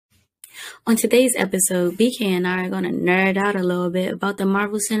On today's episode, BK and I are going to nerd out a little bit about the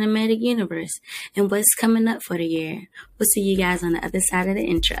Marvel Cinematic Universe and what's coming up for the year. We'll see you guys on the other side of the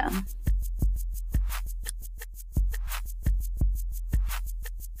intro.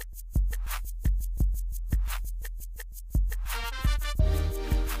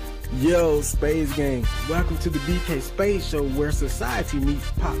 Yo, Space Gang, welcome to the BK Space Show where society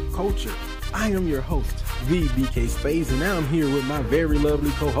meets pop culture. I am your host, the BK Space, and now I'm here with my very lovely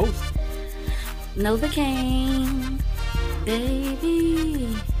co-host, Nova King,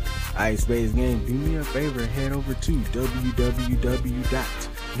 baby. Alright, Space Gang, do me a favor, head over to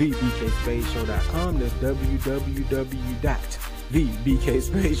www.thebkspaceshow.com. That's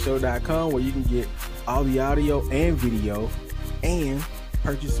www.thebkspaceshow.com, where you can get all the audio and video and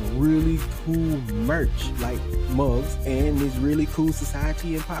purchase some really cool merch like mugs and this really cool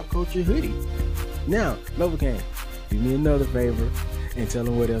society and pop culture hoodie. Now, Novocaine, do me another favor and tell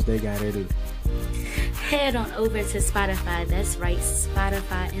them what else they gotta do. Head on over to Spotify. That's right,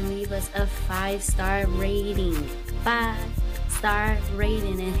 Spotify, and leave us a 5-star rating. 5-star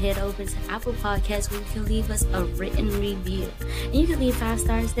rating, and head over to Apple Podcasts where you can leave us a written review. And you can leave 5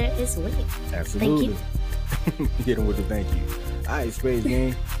 stars there as well. Absolutely. Thank you. Get them with the thank you. All right, Space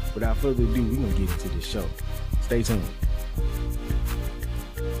Gang, without further ado, we're going to get into this show. Stay tuned.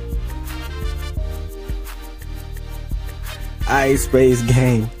 All right, Space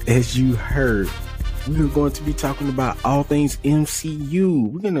Gang, as you heard, we're going to be talking about all things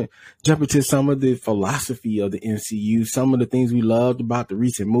MCU. We're going to jump into some of the philosophy of the MCU, some of the things we loved about the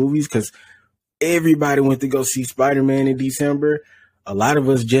recent movies, because everybody went to go see Spider-Man in December. A lot of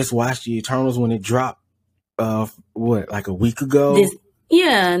us just watched the Eternals when it dropped. Like a week ago?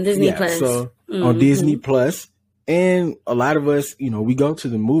 Disney Plus. So on Disney Plus, and a lot of us, we go to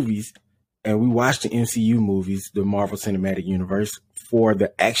the movies and we watch the MCU movies, the Marvel Cinematic Universe, for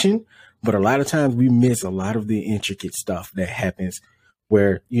the action. But a lot of times we miss a lot of the intricate stuff that happens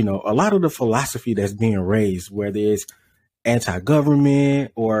where, a lot of the philosophy that's being raised, where there's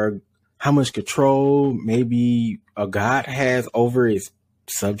anti-government or how much control maybe a god has over his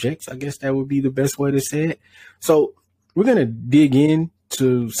subjects. I guess that would be the best way to say it. So we're going to dig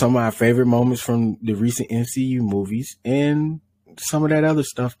into some of our favorite moments from the recent MCU movies and some of that other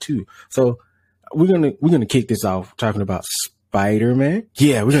stuff too. So we're going to kick this off talking about Spider-Man.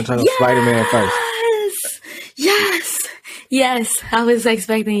 Yeah, we're going to talk about Spider-Man first. Yes. I was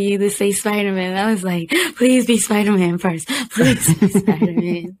expecting you to say Spider-Man. I was like, please be Spider-Man first. Please be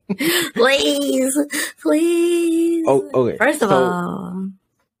Spider-Man. Please. Oh, okay. First of all,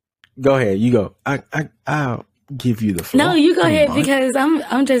 go ahead. You go. I'll give you the floor. No, you go ahead because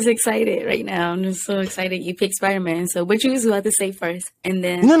I'm just excited right now. I'm just so excited you picked Spider-Man. So what you was about to say first, and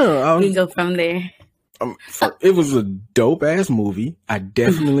then we can go from there. It was a dope ass movie. I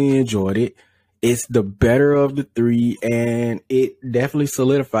definitely enjoyed it. It's the better of the three, and it definitely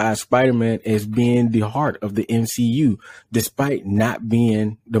solidifies Spider-Man as being the heart of the MCU, despite not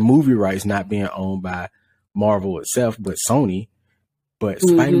being the movie rights not being owned by Marvel itself, but Sony. But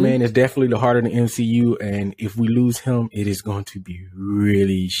Spider-Man is definitely the heart of the MCU, and if we lose him, it is going to be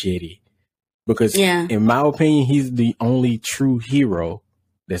really shitty. Because, in my opinion, he's the only true hero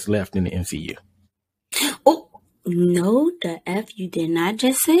that's left in the MCU. Oh, no, the F, you did not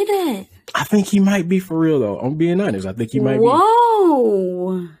just say that. I think he might be for real, though. I'm being honest. I think he might be.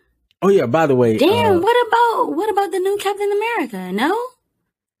 Whoa. Oh, yeah, by the way. Damn, what about the new Captain America? No?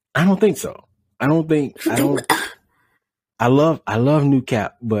 I don't think so. I love New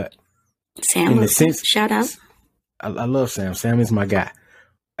Cap, but Sam, in the sense, shout out. I love Sam. Sam is my guy.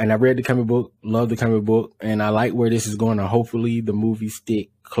 And I read the comic book, love the comic book, and I like where this is going. And hopefully the movie stick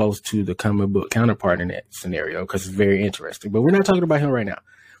close to the comic book counterpart in that scenario, because it's very interesting. But we're not talking about him right now.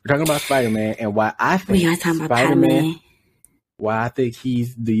 We're talking about Spider-Man and why I think why I think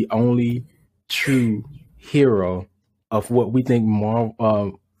he's the only true hero of what we think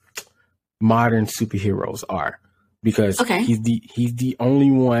modern superheroes are. Because he's the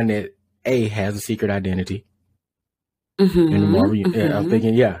only one that has a secret identity in the Marvel. I'm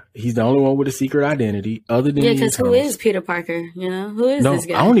thinking, he's the only one with a secret identity. Other than because who is Peter Parker? Who is this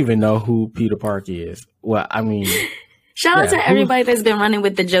guy? I don't even know who Peter Parker is. Well, I mean, shout out to everybody that's been running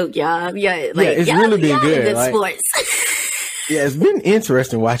with the joke, y'all. It's really been good. Sports. It's been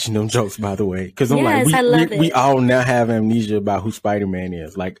interesting watching them jokes, by the way, because we all now have amnesia about who Spider-Man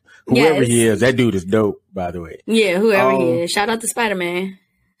is. Like, whoever he is, that dude is dope, by the way. Yeah, whoever he is. Shout out to Spider-Man.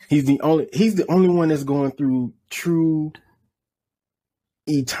 He's the only one that's going through true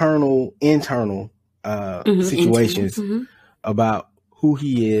internal situations about who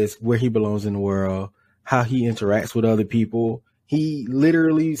he is, where he belongs in the world, how he interacts with other people. He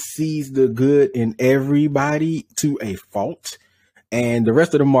literally sees the good in everybody to a fault. And the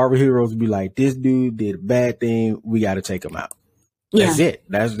rest of the Marvel heroes be like, this dude did a bad thing. We got to take him out. That's it.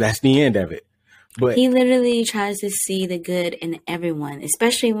 That's the end of it. But he literally tries to see the good in everyone,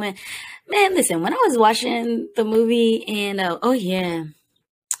 especially when, man, listen, when I was watching the movie and,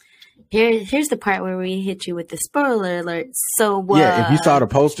 here's the part where we hit you with the spoiler alert. So, if you saw the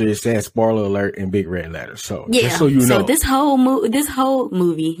poster, it says spoiler alert in big red letters. So, just so you know. So this whole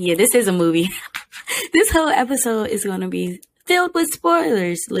movie, this is a movie. This whole episode is going to be filled with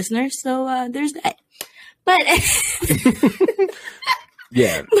spoilers, listeners. So, there's that. But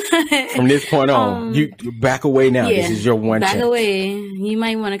from this point on, you back away now. This is your one chance. Back away. You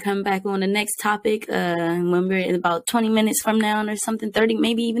might want to come back on the next topic when we're in about 20 minutes from now or something, 30,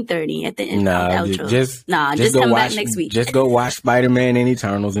 maybe even 30 at the end of the outro. Just come back next week. Just go watch Spider-Man and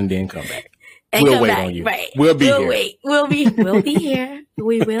Eternals and then come back. And we'll come wait back, on you. Right. We'll be here. We'll be here.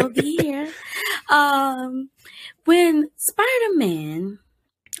 We will be here. When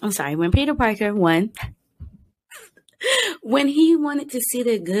Peter Parker when he wanted to see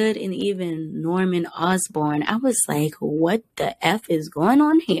the good in even Norman Osborn, I was like, what the F is going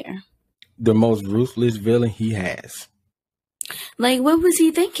on here? The most ruthless villain he has. Like, what was he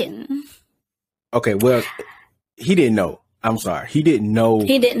thinking? Okay, well, he didn't know. I'm sorry. He didn't know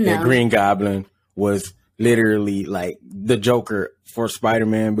that Green Goblin was literally like the Joker for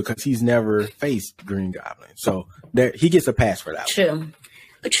Spider-Man because he's never faced Green Goblin. So he gets a pass for that. True.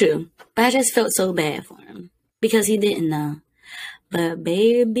 But I just felt so bad for him. Because he didn't know. But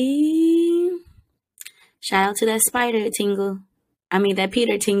baby, shout out to that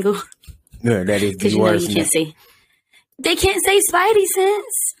Peter Tingle. Yeah, that is the worst. You can't say. They can't say Spidey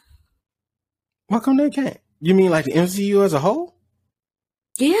sense. Why come they can't? You mean like the MCU as a whole?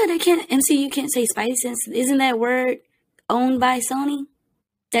 Yeah, they can't. MCU can't say Spidey sense. Isn't that word owned by Sony?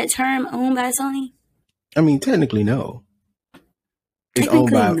 That term owned by Sony? I mean, technically, no.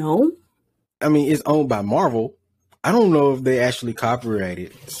 No. I mean, it's owned by Marvel. I don't know if they actually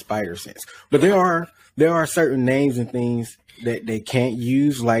copyrighted Spider Sense, but there are certain names and things that they can't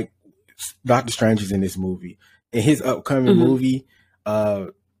use. Like Doctor Strange is in this movie. In his upcoming movie,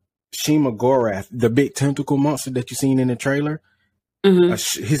 Shima Gorath, the big tentacle monster that you seen in the trailer,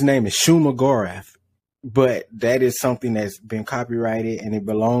 his name is Shuma Gorath. But that is something that's been copyrighted and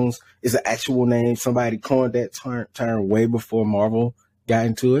it's an actual name. Somebody coined that term way before Marvel got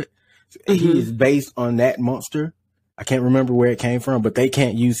into it. He is based on that monster. I can't remember where it came from, but they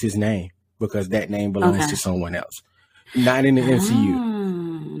can't use his name because that name belongs to someone else. Not in the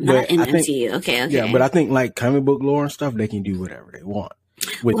MCU. Not in the MCU. Okay. Yeah, but I think like comic book lore and stuff, they can do whatever they want.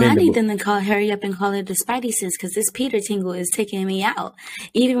 Well, I need them to hurry up and call it the Spidey sense because this Peter Tingle is taking me out.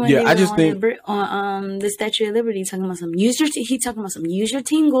 Even when they were on the Statue of Liberty talking about use your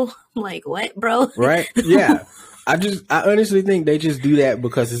tingle. I'm like, what, bro? Right? Yeah. I honestly think they just do that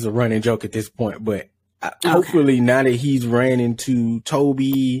because it's a running joke at this point. But hopefully now that he's ran into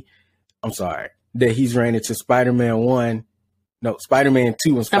that he's ran into Spider-Man 1, Spider-Man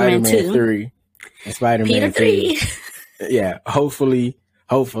 2 and Spider-Man 3 and Spider-Man 3. Yeah, hopefully,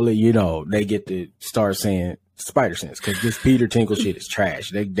 they get to start saying Spider Sense because this Peter Tingle shit is trash.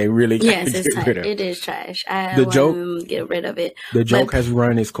 They really got to get rid of it. It is trash. I want to get rid of it. The joke has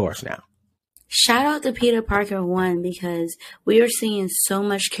run its course now. Shout out to Peter Parker 1 because we are seeing so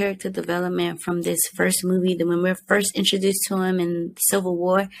much character development from this first movie that when we're first introduced to him in Civil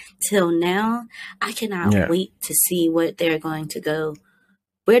War till now. I cannot wait to see where they're going to go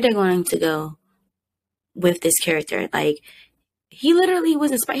with this character. Like, he literally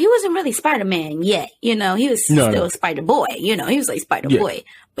wasn't really Spider-Man yet, he was still Spider-Boy, he was like Spider-Boy,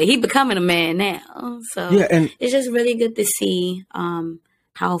 but he becoming a man now. So and it's just really good to see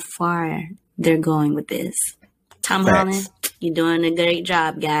how far they're going with this. Tom Holland, you're doing a great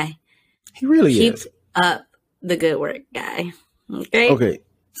job, guy. He really is. Keep up the good work, guy. Okay.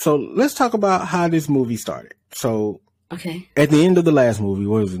 So let's talk about how this movie started. So at the end of the last movie,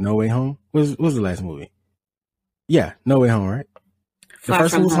 what was it? No Way Home? What was the last movie? Yeah, No Way Home, right? The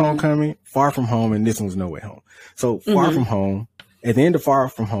first one was Homecoming, Far From Home, and this one's No Way Home. So Far From Home, at the end of Far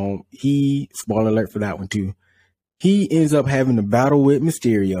From Home, spoiler alert for that one too, he ends up having a battle with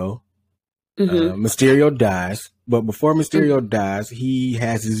Mysterio. Mysterio dies, but before Mysterio dies, he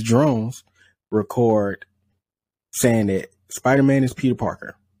has his drones record saying that Spider-Man is Peter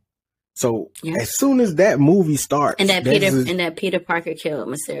Parker. So as soon as that movie starts, and that Peter Parker killed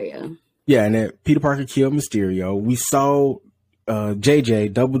Mysterio. Yeah, and that Peter Parker killed Mysterio. We saw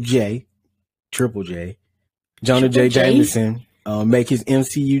JJ, Double J, Triple J, Jonah J. Jameson make his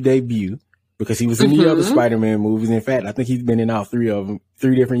MCU debut because he was in the other Spider-Man movies. In fact, I think he's been in all three of them,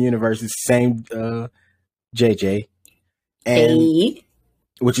 3 different universes, same JJ, and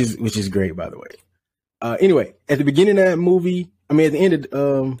which is great, by the way. Anyway, at the beginning of that movie, at the end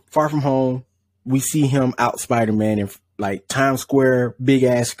of Far From Home, we see him out Spider-Man in like Times Square, big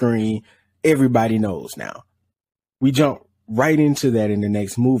ass screen. Everybody knows now. We jump right into that in the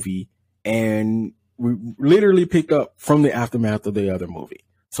next movie, and we literally pick up from the aftermath of the other movie.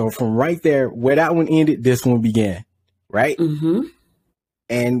 So from right there, where that one ended, this one began, right? Mm-hmm.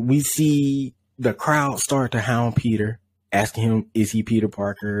 And we see the crowd start to hound Peter, asking him, is he Peter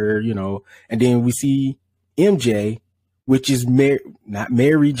Parker, And then we see MJ, which is not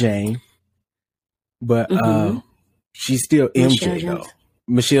Mary Jane, but she's still MJ, though.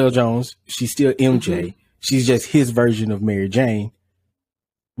 Michelle Jones, she's still MJ. Mm-hmm. She's just his version of Mary Jane.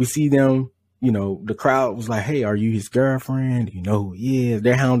 We see them, the crowd was like, hey, are you his girlfriend? You know who he is.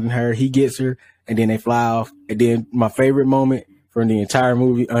 They're hounding her. He gets her, and then they fly off. And then my favorite moment from the entire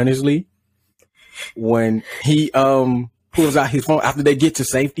movie, honestly, when he pulls out his phone after they get to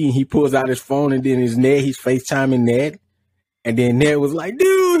safety, and he pulls out his phone, and then he's FaceTiming Ned. And then Ned was like,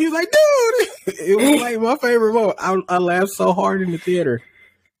 dude, he's like, dude. It was like my favorite moment. I laughed so hard in the theater.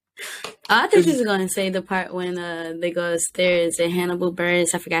 I thought you was going to say the part when they go upstairs and Hannibal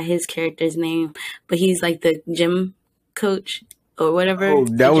Buress, I forgot his character's name, but he's like the gym coach or whatever. Oh,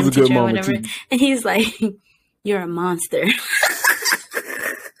 that was a good moment too. And he's like, you're a monster.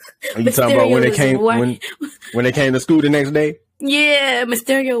 Are you talking about when they came to school the next day? Yeah,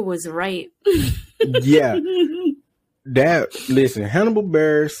 Mysterio was right. Yeah. Listen, Hannibal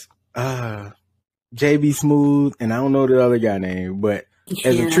Buress, JB Smooth, and I don't know the other guy name, but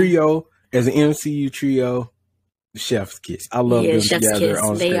as a trio, as an MCU trio, the chef's kiss. I love them together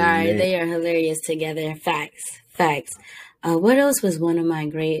on screen. They are hilarious together. Facts. What else was one of my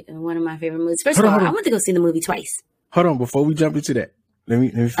favorite movies? First of all, I went to go see the movie twice. Hold on, before we jump into that, let me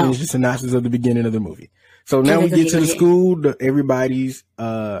finish the synopsis of the beginning of the movie. So now we get to the school. Everybody's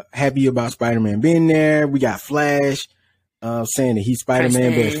happy about Spider-Man being there. We got Flash saying that he's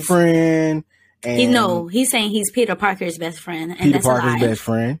Spider-Man's best friend. And he's saying he's Peter Parker's best friend. And Peter Parker's best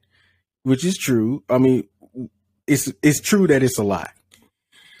friend, which is true. It's true that it's a lie.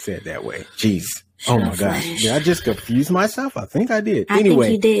 Said that way. Jeez. Oh my gosh. Did I just confuse myself? I think I did. Anyway,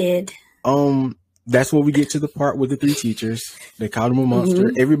 think you did. That's where we get to the part with the 3 teachers. They called him a monster.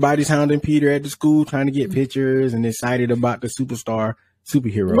 Mm-hmm. Everybody's hounding Peter at the school, trying to get pictures and excited about the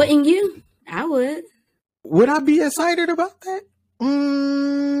superhero. Wouldn't you? I would. Would I be excited about that?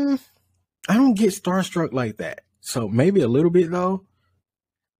 I don't get starstruck like that. So maybe a little bit though.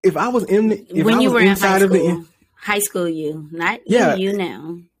 If I was in high school, you, not you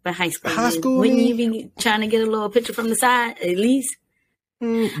now, but high school, wouldn't you be trying to get a little picture from the side at least? I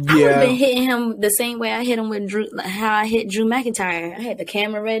would have been hitting him the same way I hit him with Drew, how I hit Drew McIntyre. I had the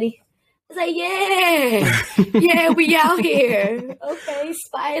camera ready. I was like, yeah, we out here. Okay,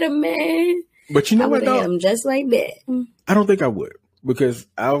 Spider-Man. But you know what though? I'm just like that. I don't think I would, because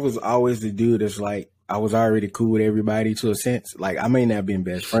I was always the dude that's like, I was already cool with everybody to a sense. Like, I may not have been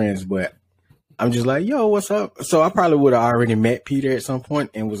best friends, but I'm just like, yo, what's up? So I probably would have already met Peter at some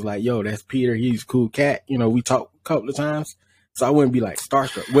point and was like, yo, that's Peter. He's a cool cat. We talked a couple of times. So I wouldn't be like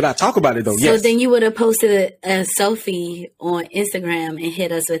starstruck. Would I talk about it though? So then you would have posted a selfie on Instagram and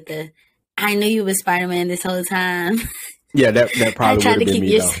hit us with I knew you was Spider-Man this whole time. Yeah, that probably would have been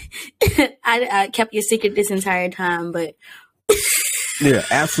me though. I kept your secret this entire time, but yeah,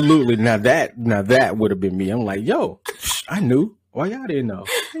 absolutely. Now that would have been me. I'm like, yo, I knew. Why y'all didn't know?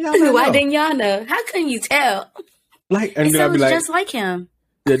 Why didn't y'all know? How couldn't you tell? Like, and then it I'd be was like, just like him.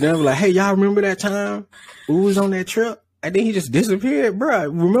 Yeah, then I'd be like, hey, y'all remember that time we was on that trip? And then he just disappeared, bro.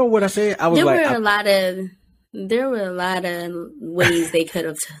 Remember what I said? There were a lot of ways they could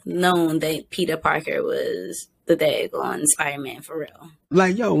have known that Peter Parker was the daggone Spider-Man for real.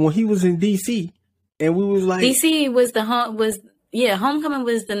 Like, yo, when he was in DC, and we was like, DC was Homecoming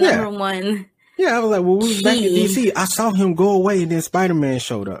was the number one. Yeah, I was like, well, we was back in DC. I saw him go away, and then Spider-Man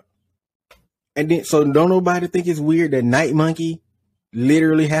showed up. And then, so don't nobody think it's weird that Night Monkey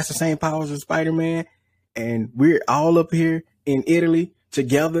literally has the same powers as Spider-Man, and we're all up here in Italy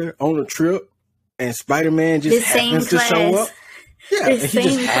together on a trip, and Spider-Man just happens to show up. Yeah, and he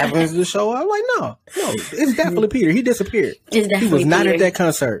just happens to show up. I'm like, no, it's definitely Peter. He disappeared. He was not at that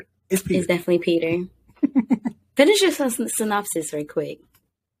concert. It's Peter. It's definitely Peter. Finish your synopsis right quick.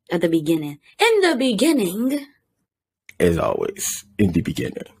 At the beginning. In the beginning. As always, in the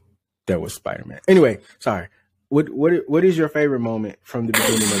beginning. That was Spider-Man. Anyway, sorry. What is your favorite moment from the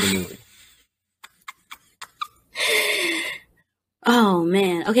beginning of the movie? Oh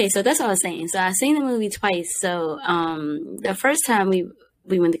man. Okay, so that's what I was saying. So I seen the movie twice. So the first time we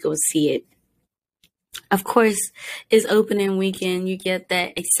went to go see it, of course, it's opening weekend. You get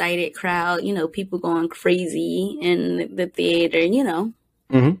that excited crowd, people going crazy in the theater.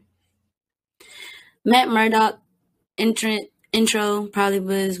 Mm-hmm. Matt Murdock intro probably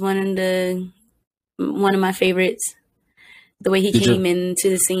was one of my favorites. The way he came into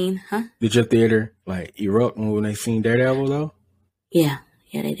the scene, huh? Did your theater like erupt when they seen Daredevil though? Yeah,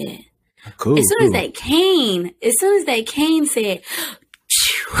 they did. Cool. As soon as that Kane said,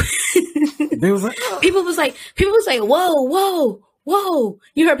 they was like, people was like, whoa.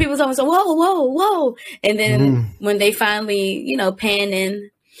 You heard people talking, so whoa. And then when they finally, pan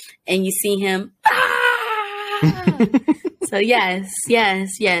in and you see him, so yes,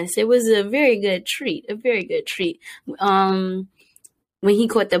 it was a very good treat. When he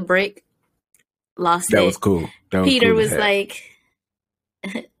caught the brick, lost it. That was cool. Peter was like,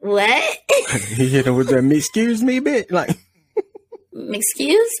 what? He hit him with that excuse me bit, like,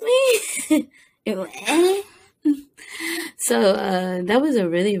 excuse me. So that was a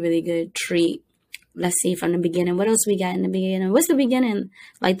really, really good treat. Let's see from the beginning. What else we got in the beginning? What's the beginning?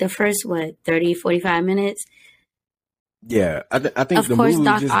 Like the first, 30, 45 minutes? Yeah, I think of the movie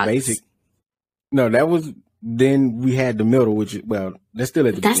was just basic. No, that was, then we had the middle, which is, well, that's still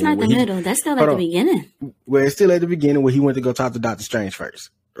at the beginning. That's not the middle. That's still at the beginning. Well, it's still at the beginning where he went to go talk to Doctor Strange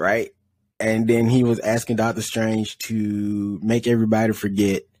first, right? And then he was asking Doctor Strange to make everybody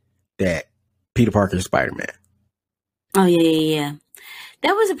forget that Peter Parker is Spider-Man. Oh, yeah.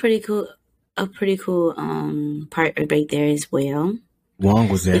 That was a pretty cool part right there as well. Wong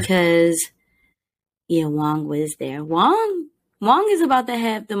was there. Because, Wong was there. Wong is about to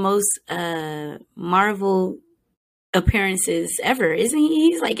have the most Marvel appearances ever, isn't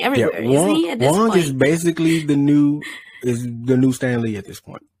he? He's like everywhere, isn't he? At this Wong point, is basically the new Stan Lee at this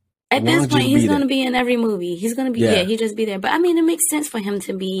point. At this point, he's going to be in every movie. He's going to be, he just be there. But I mean, it makes sense for him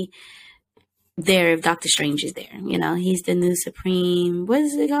to be there if Doctor Strange is there. He's the new Supreme. What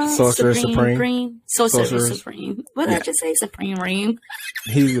is it called? Sorcerer Supreme. Sorcerer Supreme. What did I just say? Supreme Ream.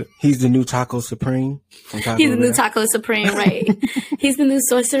 He's the new Taco Supreme. He's the new Taco Supreme, right? He's the new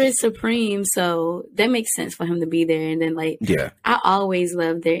Sorcerer Supreme. So that makes sense for him to be there. And then, I always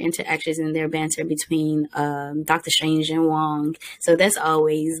love their interactions and their banter between Doctor Strange and Wong. So that's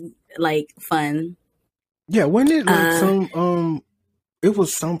always fun. Yeah, wasn't it it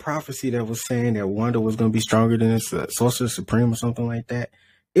was some prophecy that was saying that Wanda was going to be stronger than Sorcerer Supreme or something like that.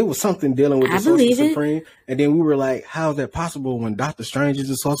 It was something dealing with the Sorcerer Supreme. And then we were like, how is that possible when Doctor Strange is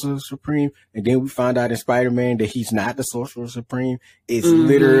the Sorcerer Supreme? And then we found out in Spider-Man that he's not the Sorcerer Supreme. It's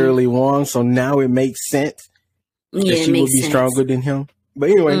literally Wong. So now it makes sense that she will be stronger than him.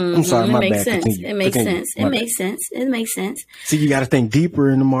 But anyway, I'm sorry, my bad. Continue. It makes sense. It makes sense. See, you got to think deeper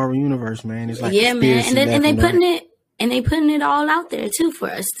in the Marvel universe, man. It's like man. And they putting it all out there too for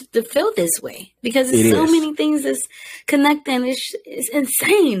us to feel this way because there's so many things that's connecting. It's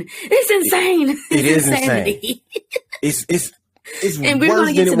insane. It's insane. It is insane. It's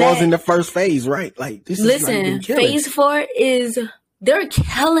worse than it was in the first phase, right? Like this. Listen, phase 4 they're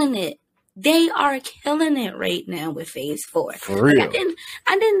killing it. They are killing it right now with phase 4. For real.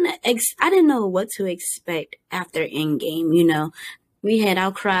 I didn't know what to expect after Endgame. We had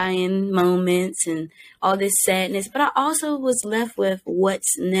our crying moments and all this sadness, but I also was left with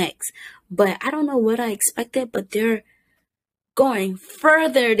what's next. But I don't know what I expected, but they're going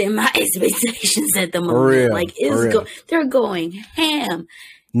further than my expectations at the moment. They're going ham.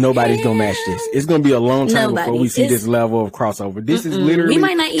 Nobody's gonna match this. It's gonna be a long time before we see this level of crossover. This is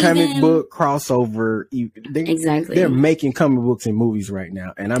literally comic book crossover. Exactly. They're making comic books and movies right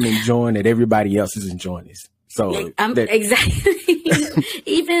now, and I'm enjoying that everybody else is enjoying this. So exactly.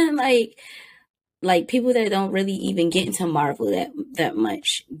 Even like people that don't really even get into Marvel that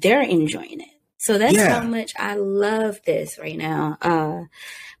much, they're enjoying it. So that's how much I love this right now.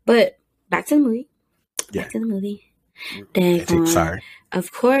 But back to the movie. Yeah. Back to the movie. Sorry.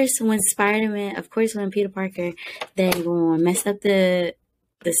 Of course, when Peter Parker, they're going to mess up the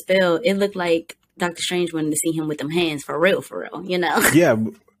spell, it looked like Doctor Strange wanted to see him with them hands for real, Yeah,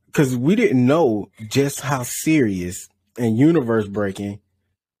 because we didn't know just how serious and universe breaking.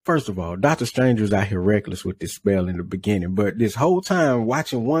 First of all, Doctor Strange was out here reckless with this spell in the beginning, but this whole time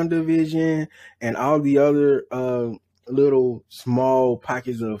watching WandaVision and all the other little small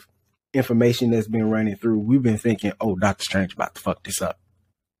pockets of information that's been running through, we've been thinking, oh, Doctor Strange about to fuck this up.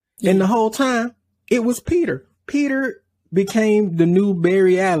 And the whole time, it was Peter. Peter became the new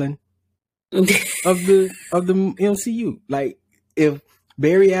Barry Allen of the MCU. Like, if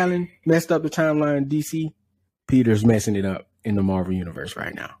Barry Allen messed up the timeline in DC, Peter's messing it up in the Marvel universe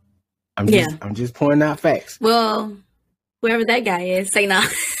right now. I'm just pointing out facts. Well, whoever that guy is, say no.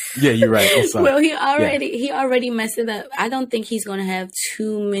 Yeah, you're right. I'm sorry. Well, he already messed it up. I don't think he's gonna have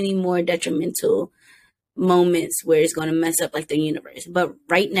too many more detrimental moments where it's gonna mess up like the universe. But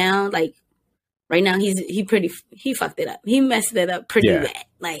right now, he fucked it up. He messed it up pretty bad.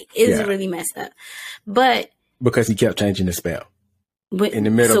 Like it's really messed up. But because he kept changing the spell in the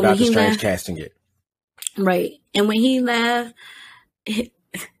middle of Doctor Strange casting it. Right. And when he left,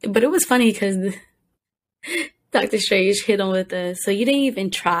 but it was funny because Doctor Strange hit him with so you didn't even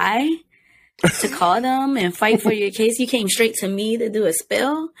try to call them and fight for your case. You came straight to me to do a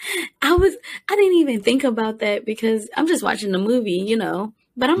spell. I didn't even think about that because I'm just watching the movie, you know.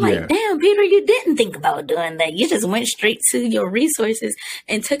 But I'm like, damn, Peter, you didn't think about doing that. You just went straight to your resources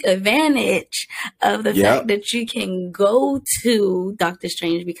and took advantage of the fact that you can go to Doctor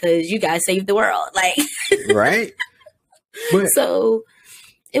Strange because you guys saved the world. Like, right. So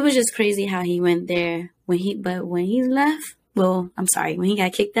it was just crazy how he went there when he left. Well, I'm sorry, when he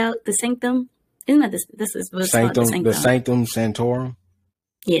got kicked out, the Sanctum. Isn't that this is what's called the Sanctum? The Sanctum Sanctorum.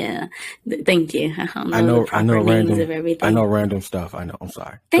 Yeah, thank you. I know random names of everything. I know random stuff. I know. I'm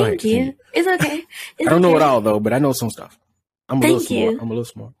sorry. Thank you. It's okay. I don't know it all though, but I know some stuff. I'm a little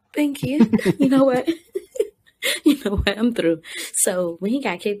smart. Thank you. You know what? I'm through. So when he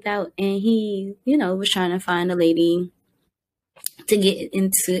got kicked out and he, was trying to find a lady to get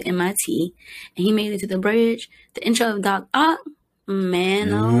into MIT, and he made it to the bridge. The intro of Doc Ock, man.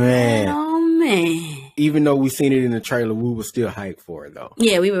 Even though we seen it in the trailer, we were still hyped for it though.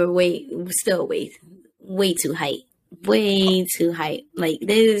 Yeah, we were way too hyped. Way too hyped. Like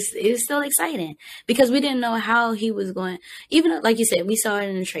it was still exciting because we didn't know how he was going. Even like you said, we saw it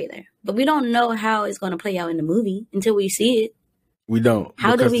in the trailer, but we don't know how it's going to play out in the movie until we see it. We don't.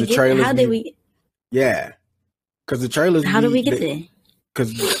 How did we get? How did we? Yeah, because the trailers. How did we get there?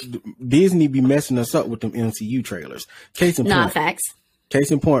 Because Disney be messing us up with them MCU trailers. Case in point. Facts.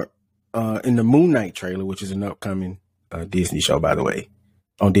 Case in point. In the Moon Knight trailer, which is an upcoming Disney show, by the way,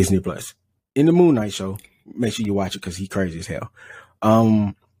 on Disney Plus. In the Moon Knight show, make sure you watch it because he's crazy as hell.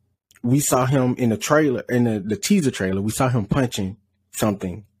 We saw him in the trailer, in the teaser trailer. We saw him punching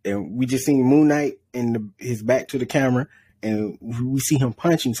something, and we just seen Moon Knight and his back to the camera, and we see him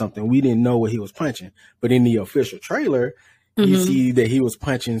punching something. We didn't know what he was punching, but in the official trailer, you see that he was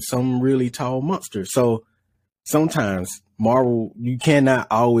punching some really tall monster. So sometimes Marvel, you cannot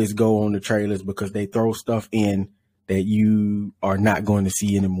always go on the trailers because they throw stuff in that you are not going to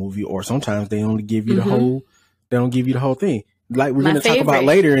see in the movie, or sometimes they only give you they don't give you the whole thing. Like we're going to talk about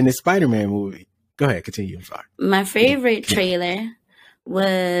later in the Spider-Man movie. Go ahead, continue. I'm sorry. My favorite trailer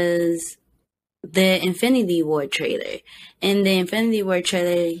was the Infinity War trailer. In the Infinity War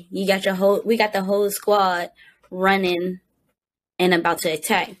trailer, we got the whole squad running and about to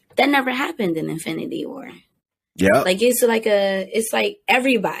attack. That never happened in Infinity War. Yeah. Like it's like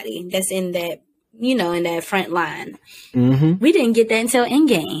everybody that's in that, in that front line. Mm-hmm. We didn't get that until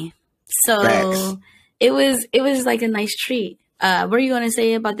Endgame. So Facts. it was like a nice treat. What are you going to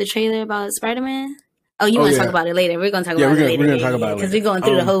say about the trailer about Spider-Man? Oh, you want to talk about it later? We're going to talk about it later. We're going to talk about it because we're going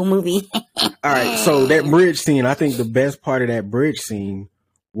through the whole movie. All right. So that bridge scene, I think the best part of that bridge scene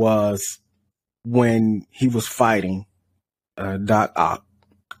was when he was fighting Doc Ock,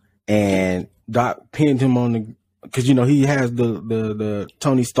 and Doc pinned him on the, because he has the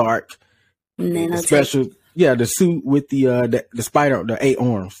Tony Stark special, the suit with the spider, the 8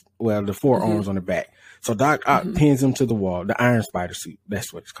 arms, the 4 arms on the back. So Doc Ock pins him to the wall, the Iron Spider suit,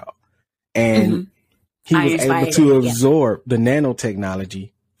 that's what it's called, and he was able to absorb the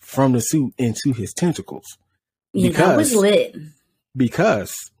nanotechnology from the suit into his tentacles. That was lit.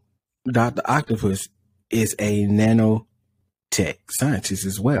 Because Dr. Octopus is a nanotech scientist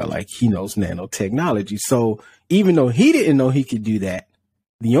as well. Like, he knows nanotechnology. So even though he didn't know he could do that,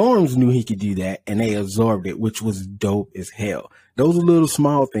 the arms knew he could do that, and they absorbed it, which was dope as hell. Those are little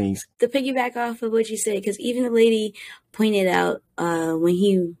small things. To piggyback off of what you said, because even the lady pointed out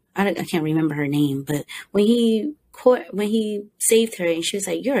when I can't remember her name, but when he saved her, and she was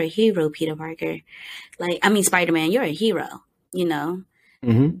like, "You're a hero, Peter Parker." Spider-Man, you're a hero.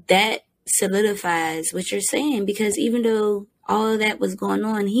 That solidifies what you're saying, because even though all of that was going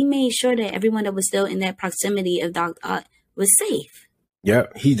on, he made sure that everyone that was still in that proximity of Doc Ock was safe.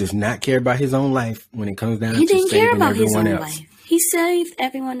 Yep, he does not care about his own life when it comes down to saving everyone else. He didn't care about his own life. He saved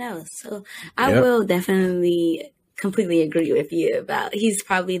everyone else. So I will definitely completely agree with you about he's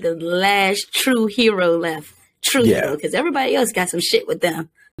probably the last true hero left. Hero, because everybody else got some shit with them.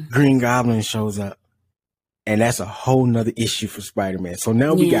 Green Goblin shows up, and that's a whole nother issue for Spider-Man. So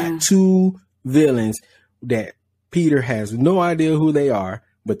now we got 2 villains that Peter has no idea who they are,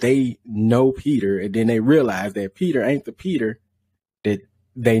 but they know Peter, and then they realize that Peter ain't the Peter that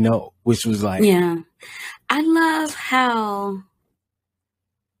they know, which was like, yeah. I love how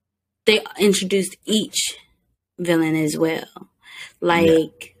they introduced each villain as well.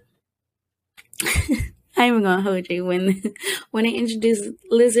 Like, I ain't even gonna hold you when they introduced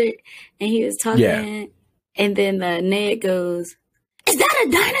Lizard and he was talking, and then Ned goes, "Is that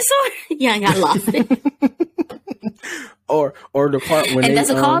a dinosaur?" Yeah, I got lost. or the part when that's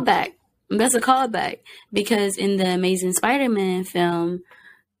a callback. That's a callback because in the Amazing Spider-Man film,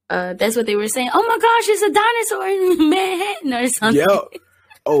 that's what they were saying. Oh my gosh, it's a dinosaur in Manhattan or something. Yeah.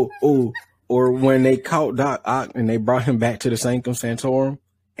 Or when they caught Doc Ock and they brought him back to the Sanctum Sanctorum,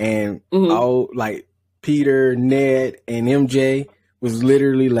 and all like Peter, Ned, and MJ was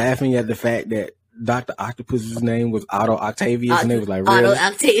literally laughing at the fact that Dr. Octopus's name was Otto Octavius, and they was like, really? Otto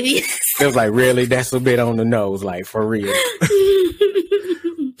Octavius. It was like, really? That's a bit on the nose, like, for real.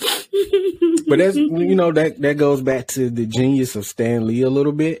 But that's, that goes back to the genius of Stan Lee a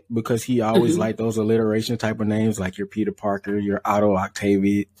little bit, because he always liked those alliteration type of names, like your Peter Parker, your Otto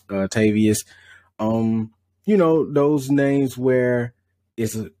Octavius. Those names where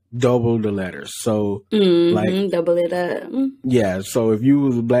it's double the letters. So like double it up. Yeah. So if you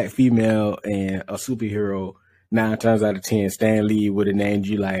was a black female and a superhero, 9 times out of 10, Stan Lee would have named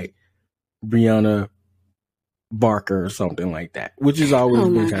you like Brianna Barker or something like that, which has always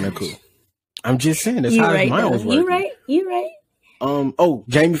been kind of cool. I'm just saying that's how mine was working. You right.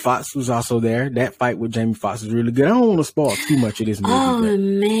 Jamie Foxx was also there. That fight with Jamie Foxx is really good. I don't want to spoil too much of this movie. Oh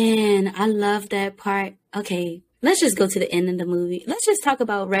man, I love that part. Okay, let's just go to the end of the movie. Let's just talk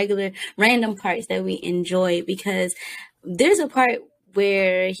about random parts that we enjoy, because there's a part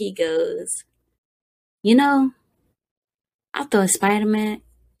where he goes, I thought Spider-Man.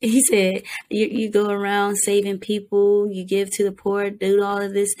 He said, you go around saving people, you give to the poor, do all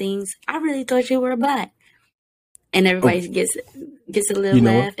of these things. I really thought you were black. And everybody gets a little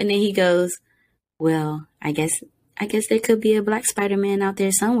laugh. And then he goes, well, I guess there could be a black Spider-Man out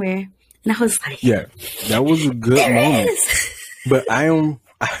there somewhere. And I was like, yeah, that was a good moment. But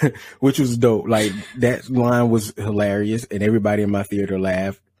which was dope. Like, that line was hilarious, and everybody in my theater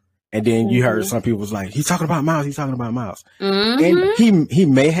laughed. And then you heard some people was like, he's talking about Miles. And he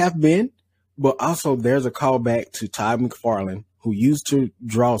may have been, but also there's a callback to Todd McFarlane, who used to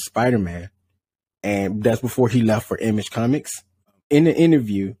draw Spider-Man. And that's before he left for Image Comics. In the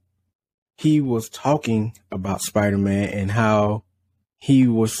interview, he was talking about Spider-Man and how he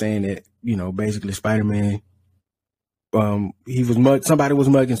was saying that, basically Spider-Man, somebody was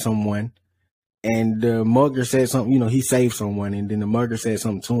mugging someone. And the mugger said something, he saved someone, and then the mugger said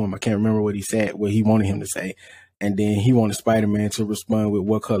something to him. I can't remember what he said, what he wanted him to say. And then he wanted Spider-Man to respond with,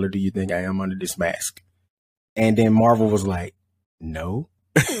 what color do you think I am under this mask? And then Marvel was like, no,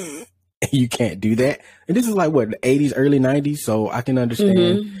 you can't do that. And this is like, what, the 80s, early 90s? So I can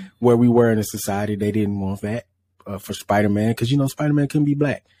understand where we were in a society. They didn't want that for Spider-Man, because, Spider-Man couldn't be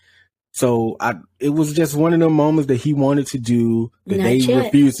black. So it was just one of the moments that he wanted to do that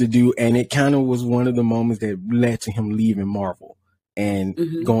refused to do. And it kind of was one of the moments that led to him leaving Marvel and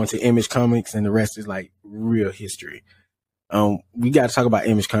going to Image Comics, and the rest is like real history. We got to talk about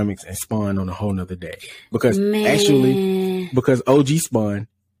Image Comics and Spawn on a whole nother day, because because OG Spawn,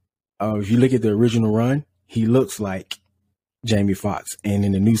 if you look at the original run, he looks like Jamie Foxx. And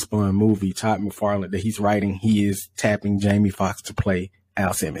in the new Spawn movie, Todd McFarlane that he's writing, he is tapping Jamie Foxx to play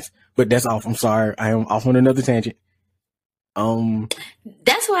Al Simmons. But that's off. I'm sorry. I am off on another tangent.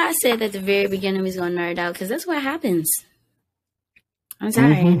 That's why I said at the very beginning we was going to nerd out, because that's what happens. I'm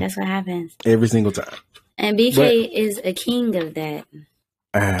sorry. That's what happens. Every single time. And BK is a king of that.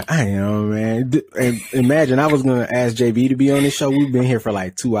 I am, man. And imagine I was going to ask JB to be on this show. We've been here for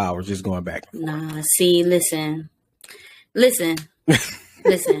like 2 hours just going back. Nah, see, listen. We're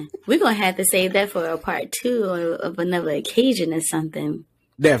going to have to save that for a part 2 of another occasion or something.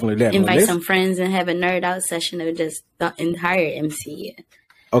 Definitely. Invite some friends and have a nerd out session of just the entire MCU.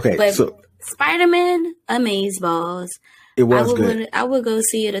 Okay, but so Spider-Man, Amazeballs. It was good. I would go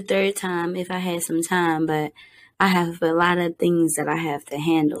see it a third time if I had some time, but I have a lot of things that I have to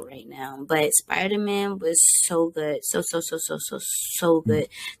handle right now. But Spider-Man was so good. So good.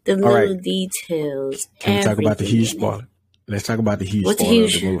 The little details. Can we talk about the huge spoiler? Let's talk about the huge spoiler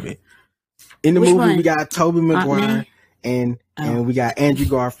of the movie. In the movie, we got Tobey Maguire and we got Andrew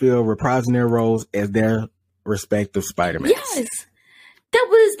Garfield reprising their roles as their respective Spider-Man. Yes. That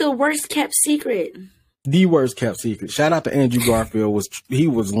was the worst kept secret. The worst kept secret. Shout out to Andrew Garfield. He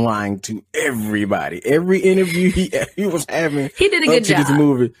was lying to everybody. Every interview he was having, he did a good job. This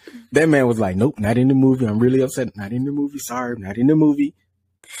movie, that man was like, "Nope, not in the movie. I'm really upset. Not in the movie. Sorry, not in the movie."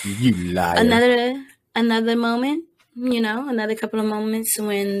 You liar. Another moment. Another couple of moments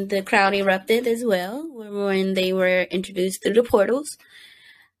when the crowd erupted as well, when they were introduced through the portals.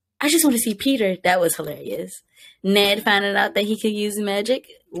 I just want to see Peter. That was hilarious. Ned finding out that he could use magic.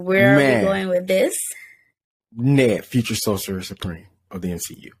 Where are we going with this? Ned, future Sorcerer Supreme of the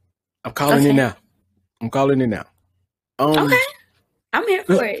MCU. I'm calling it now. Okay. I'm here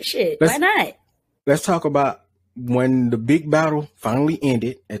for it. Shit. Why not? Let's talk about when the big battle finally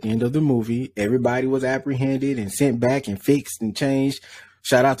ended at the end of the movie. Everybody was apprehended and sent back and fixed and changed.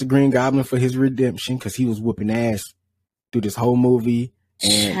 Shout out to Green Goblin for his redemption because he was whooping ass through this whole movie.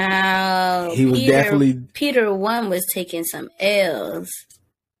 And he was Peter 1 was taking some L's.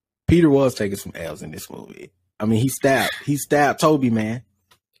 Peter was taking some L's in this movie. I mean, he stabbed Toby, man.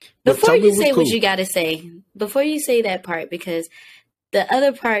 Before you say what you got to say, before you say that part, because the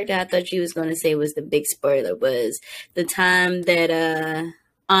other part that I thought you was going to say was the big spoiler, was the time that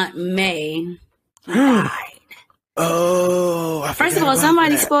Aunt May died. Oh, first of all,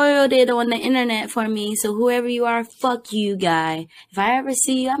 somebody spoiled it on the internet for me. So whoever you are, fuck you, guy. If I ever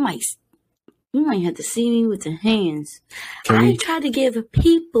see you, you might have to see me with the hands. I try to give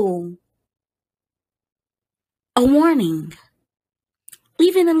people a warning.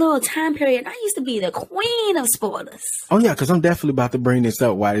 Even a little time period. I used to be the queen of spoilers. Oh, yeah, because I'm definitely about to bring this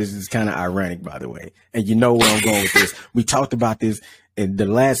up. Why this is kind of ironic, by the way. And you know where I'm going with this. We talked about this in the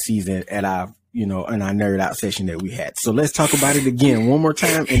last season at our, in our nerd out session that we had. So let's talk about it again one more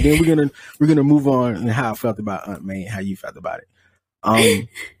time, and then we're gonna move on and how I felt about Aunt May and how you felt about it.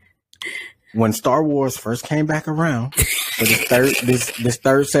 When Star Wars first came back around for this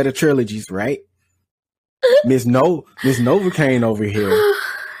third set of trilogies, right? Miss Nova came over here,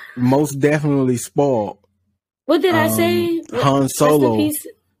 most definitely spoiled. What did I say? Han Solo.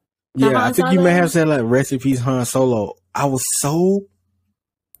 Yeah, I think you may have said like rest in peace, Han Solo. I was so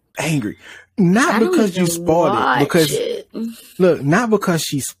angry. Not because you spoiled it. Not because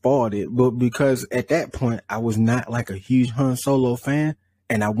she spoiled it, but because at that point I was not like a huge Han Solo fan,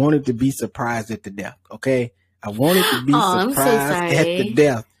 and I wanted to be surprised at the death. Okay, I wanted to be surprised at the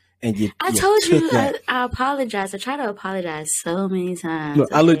death. And I told you I apologize. I try to apologize so many times.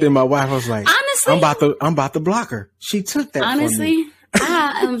 Look, I looked at my wife. I was like, honestly, I'm about to block her. She took that. Honestly,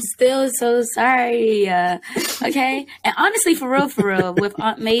 I am still so sorry. Okay, and honestly, for real, with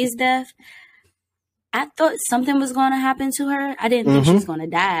Aunt May's death, I thought something was going to happen to her. I didn't think she was going to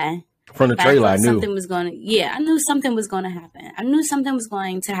die. From the trailer, I knew something was going to. Yeah, I knew something was going to happen. I knew something was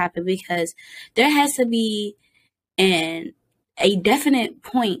going to happen because there has to be a definite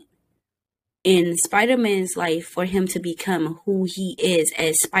point in Spider-Man's life for him to become who he is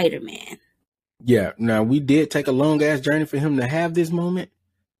as Spider-Man. Yeah. Now, we did take a long-ass journey for him to have this moment.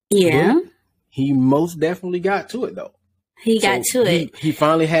 Yeah. He most definitely got to it, though. He got to it. He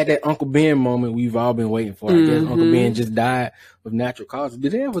finally had that Uncle Ben moment we've all been waiting for. I guess Uncle Ben just died of natural causes.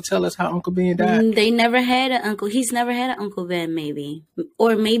 Did they ever tell us how Uncle Ben died? They never had an uncle. He's never had an Uncle Ben, maybe.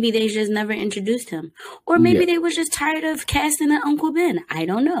 Or maybe they just never introduced him. Or maybe they were just tired of casting an Uncle Ben. I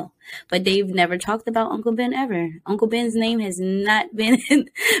don't know. But they've never talked about Uncle Ben ever. Uncle Ben's name has not been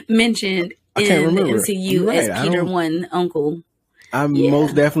mentioned in the MCU as Peter 1 uncle. I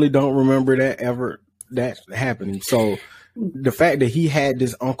most definitely don't remember that happening. So the fact that he had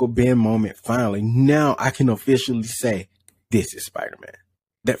this Uncle Ben moment finally, now I can officially say this is Spider-Man.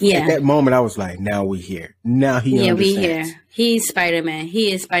 At that moment, I was like, now we here. Now he understands. We here. He's Spider-Man.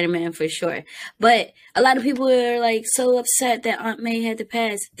 He is Spider-Man for sure. But a lot of people are like so upset that Aunt May had to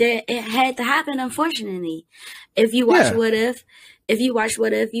pass. It had to happen, unfortunately. If you watch What If,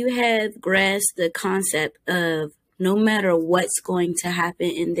 you have grasped the concept of no matter what's going to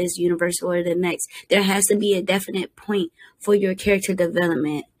happen in this universe or the next, there has to be a definite point for your character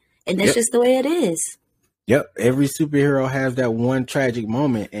development. And that's just the way it is. Yep. Every superhero has that one tragic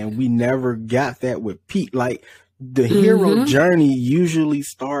moment, and we never got that with Pete. Like, the hero journey usually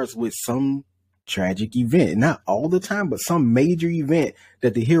starts with some tragic event. Not all the time, but some major event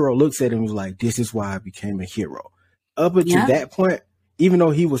that the hero looks at and was like, this is why I became a hero. Up until that point, even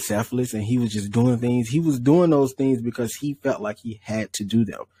though he was selfless and he was just doing things, he was doing those things because he felt like he had to do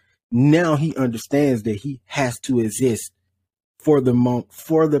them. Now he understands that he has to exist for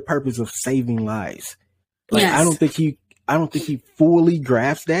the purpose of saving lives. Like, I don't think he fully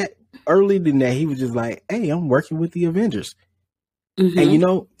grasped that. Early than that, he was just like, hey, I'm working with the Avengers.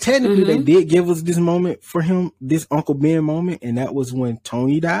 And technically they did give us this moment for him, this Uncle Ben moment, and that was when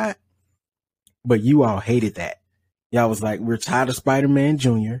Tony died. but you all hated that. Y'all was like, we're tired of Spider-Man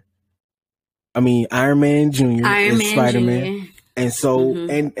Jr. Iron Man Jr. Iron is Man Spider-Man. Jr. And so,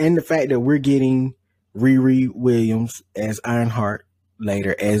 and the fact that we're getting Riri Williams as Ironheart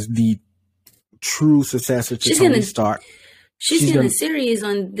later as the true successor to Tony Stark. She's getting a series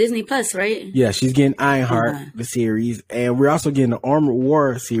on Disney Plus, right? Yeah, she's getting Ironheart, the series. And we're also getting the Armored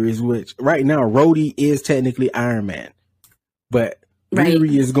War series, which right now, Rhodey is technically Iron Man. But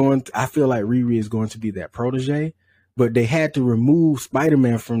Riri is I feel like Riri is going to be that protege. But they had to remove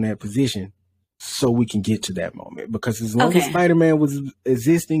Spider-Man from that position so we can get to that moment. Because as long as Spider-Man was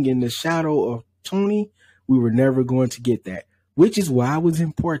existing in the shadow of Tony, we were never going to get that. Which is why it was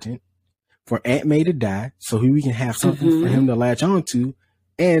important for Aunt May to die so we can have something for him to latch on to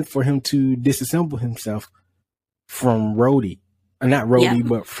and for him to disassemble himself from Rhodey. Not Rhodey,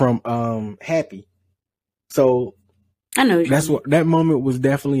 but from Happy. So I know that moment was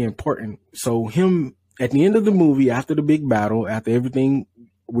definitely important. So him at the end of the movie, after the big battle, after everything,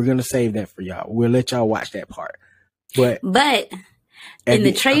 we're gonna save that for y'all. We'll let y'all watch that part. But in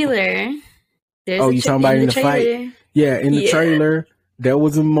the trailer, you talking about in the fight? Yeah, in the trailer, there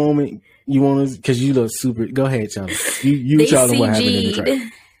was a moment you want to, because you look super. Go ahead, Charlie. You tell them what happened in the trailer.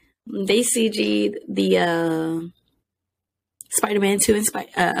 They CG'd the Spider-Man 2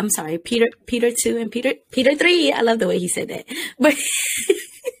 and Peter 2 and Peter 3. I love the way he said that. But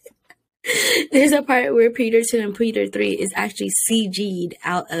there's a part where Peter 2 and Peter 3 is actually CG'd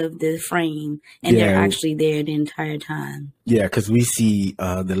out of the frame, and they're actually there the entire time. Yeah, because we see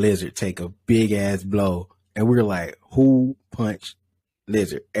the Lizard take a big ass blow, and we're like, who punched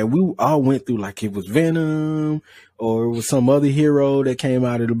Lizard? And we all went through like it was Venom or it was some other hero that came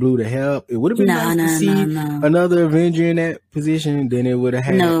out of the blue to help. It would have been nice to see another Avenger in that position. Then it would have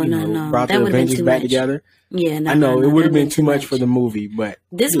had brought the Avengers back together. Yeah, I know it would have been too much for the movie, but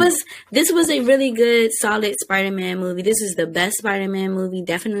this was a really good, solid Spider-Man movie. This is the best Spider-Man movie,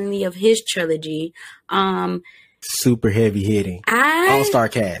 definitely of his trilogy. Super heavy hitting, all-star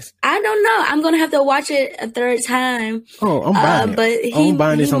cast. I don't know. I'm gonna have to watch it a third time. Oh, I'm buying it. But I'm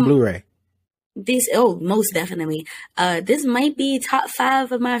buying this on Blu-ray. Most definitely. This might be top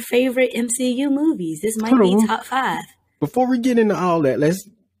 5 of my favorite MCU movies. This might be top 5. Before we get into all that,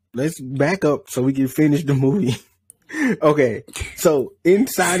 let's back up so we can finish the movie. Okay, so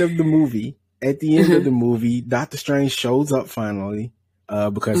inside of the movie, at the end of the movie, Doctor Strange shows up finally.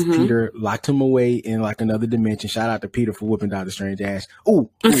 Because Peter locked him away in like another dimension. Shout out to Peter for whooping Doctor Strange ass. Ooh.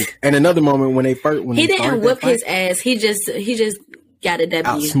 And another moment when he didn't whip his ass. He just got a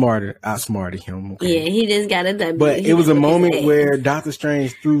W. Outsmarted him. Okay. Yeah, he just got a W. But it was a moment where Doctor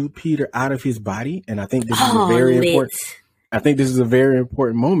Strange threw Peter out of his body, and I think this is important. I think this is a very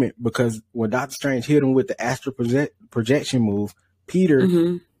important moment because when Doctor Strange hit him with the astral projection move,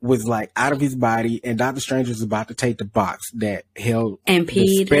 Peter was like out of his body, and Doctor Strange was about to take the box that held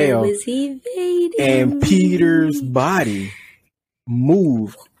the spell, was evading. And Peter's body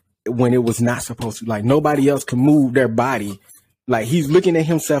moved when it was not supposed to. Like nobody else could move their body. Like he's looking at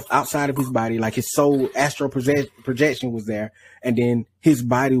himself outside of his body, like his soul astral projection was there, and then his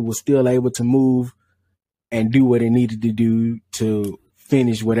body was still able to move and do what it needed to do to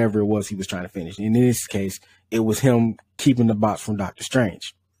finish whatever it was he was trying to finish. And in this case, it was him keeping the box from Doctor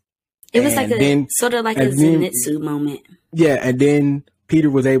Strange. It was sort of like a Zenitsu moment. Yeah, and then Peter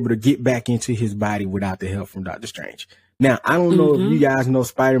was able to get back into his body without the help from Doctor Strange. Now, I don't know if you guys know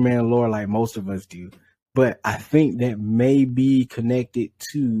Spider-Man lore like most of us do, but I think that may be connected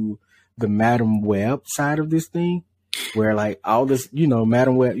to the Madam Web side of this thing, where like all this,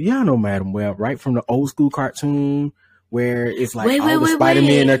 Madam Web, y'all know Madam Web, right? From the old school cartoon where it's like the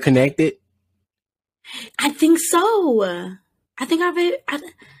Spider-Men are connected. I think so. I think I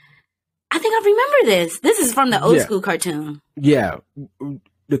remember this. This is from the old school cartoon. Yeah.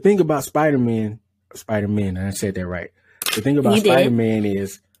 The thing about Spider-Man, I said that right. The thing about Spider-Man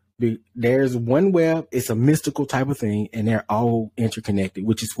is there's one web, it's a mystical type of thing, and they're all interconnected,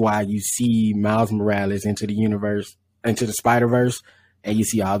 which is why you see Miles Morales into the universe, into the Spider-Verse, and you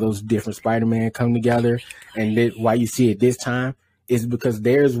see all those different Spider-Man come together. And why you see it this time is because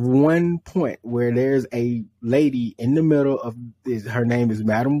there's one point where there's a lady in the middle of this, her name is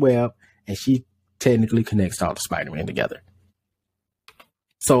Madam Web, and she technically connects all the Spider-Man together.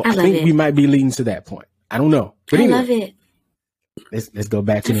 So I think we might be leading to that point. I don't know. But anyway, love it. Let's go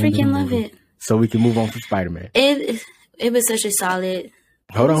back to the freaking love it. So we can move on to Spider-Man. It was such a solid.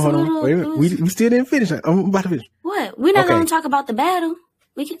 Hold on. Wait a minute. We still didn't finish. I'm about to finish. What? We're not going to talk about the battle.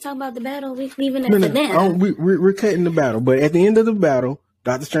 We can talk about the battle. We're leaving it for them. We're cutting the battle. But at the end of the battle,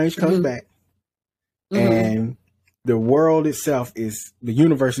 Doctor Strange comes back. And the world itself the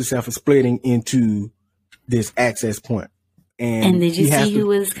universe itself is splitting into this access point. And did you see who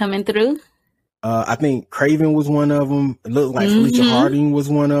was coming through? I think Craven was one of them. It looked like Felicia Harding was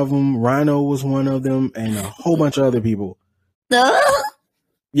one of them. Rhino was one of them, and a whole bunch of other people.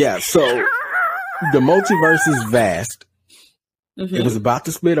 Yeah, so the multiverse is vast. Mm-hmm. It was about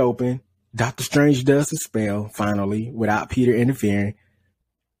to split open. Doctor Strange does the spell, finally, without Peter interfering.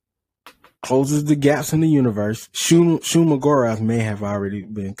 Closes the gaps in the universe. Shumagorath may have already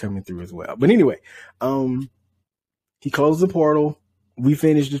been coming through as well. But anyway, he closed the portal. We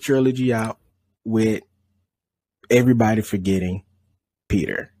finished the trilogy out with everybody forgetting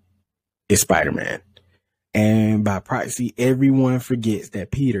Peter is Spider-Man. And by proxy, everyone forgets that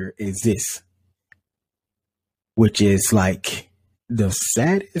Peter exists, which is like the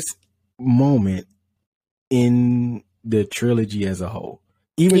saddest moment in the trilogy as a whole.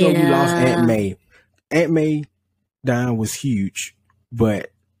 Even though we lost Aunt May. Aunt May dying was huge,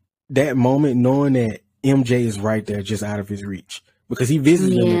 but that moment, knowing that MJ is right there just out of his reach, because he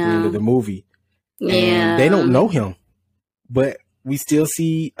visits them at the end of the movie. And they don't know him, but we still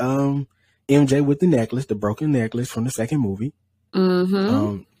see MJ with the necklace, the broken necklace from the second movie.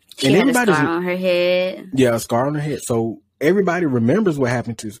 Mm-hmm. She had a scar on her head. Yeah, a scar on her head. So everybody remembers what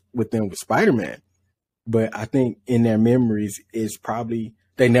happened with them with Spider-Man. But I think in their memories is probably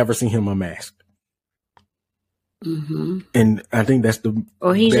they never seen him unmasked. Mm-hmm. And I think that's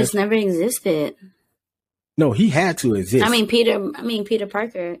or he just never existed. No, he had to exist. Peter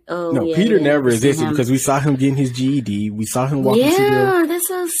Parker. Oh, no, Peter never existed because we saw him getting his GED. We saw him walking to the... Yeah, that's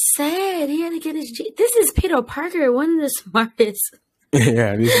so sad. He had to get his GED. This is Peter Parker, one of the smartest.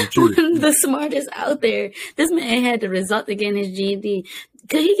 Yeah, this is true. One of the smartest out there. This man had the result to get his GED.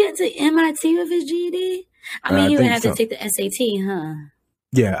 Could he get to MIT with his GED? I mean, he would have to take the SAT, huh?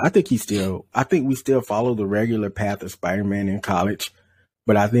 Yeah, I think we still follow the regular path of Spider-Man in college,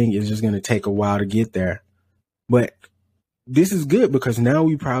 but I think it's just going to take a while to get there. But this is good because now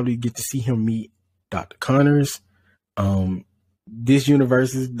we probably get to see him meet Dr. Connors. This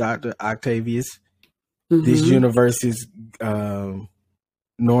universe is Dr. Octavius. Mm-hmm. This universe is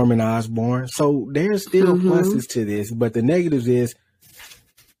Norman Osborn. So there's still pluses to this, but the negatives is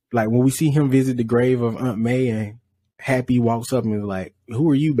like when we see him visit the grave of Aunt May and Happy walks up and is like, "Who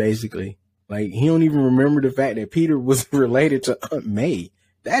are you?" Basically, like he don't even remember the fact that Peter was related to Aunt May.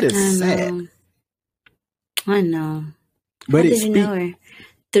 That is sad. I know. But how did you know her?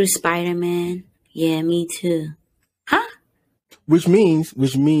 Through Spider-Man. Yeah, me too. Huh? Which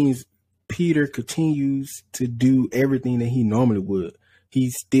means Peter continues to do everything that he normally would.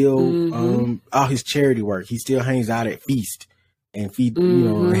 He's still all his charity work. He still hangs out at Feast and feed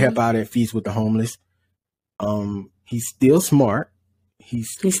help out at Feast with the homeless. He's still smart. He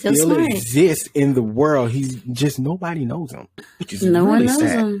still smart. Exists in the world. He's just nobody knows him, which is no really one knows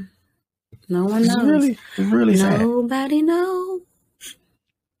sad. Him. No one knows. It's really sad. Nobody knows.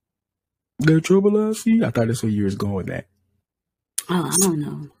 The trouble I see. I thought that's where you was going with that. Oh, I don't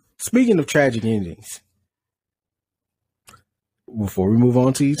know. Speaking of tragic endings, before we move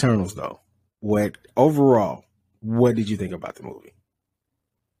on to Eternals, though, what did you think about the movie?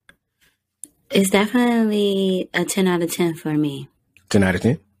 It's definitely a 10 out of 10 for me. 10 out of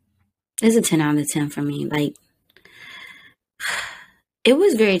 10? It's a 10 out of 10 for me. Like, it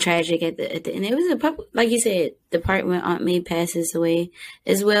was very tragic at the end. It was like you said, the part when Aunt May passes away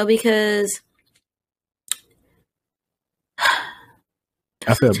as well, because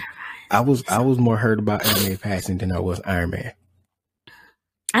I felt I was more hurt about Aunt May passing than I was Iron Man.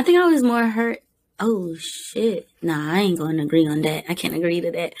 I think I was more hurt. Oh shit! Nah, I ain't going to agree on that. I can't agree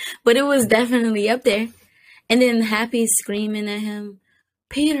to that. But it was definitely up there. And then Happy screaming at him,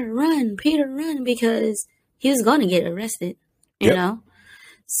 "Peter, run! Peter, run!" Because he was going to get arrested. You know.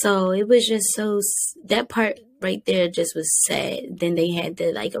 So it was just that part right there just was sad. Then they had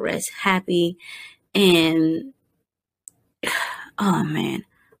to like arrest Happy, and oh man.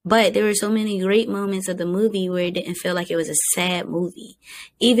 But there were so many great moments of the movie where it didn't feel like it was a sad movie.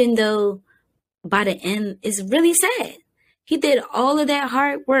 Even though by the end, it's really sad. He did all of that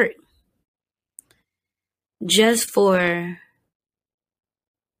hard work just for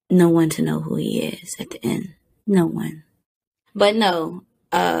no one to know who he is at the end. No one. But no,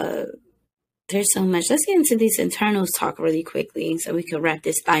 there's so much. Let's get into these Eternals talk really quickly so we can wrap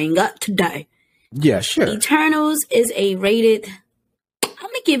this thing up today. Yeah, sure. Eternals is a rated... I'm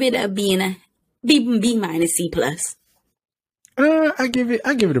gonna give it a B and a B minus C plus. I give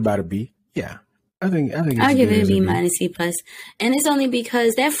it about a B. Yeah, I think I give it a B minus C plus, and it's only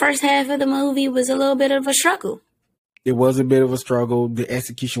because that first half of the movie was a little bit of a struggle. It was a bit of a struggle. The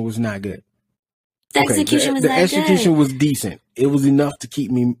execution was not good. The execution was the not execution good. was decent. It was enough to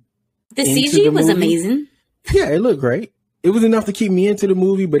keep me The into CG the was movie. amazing. Yeah, it looked great. It was enough to keep me into the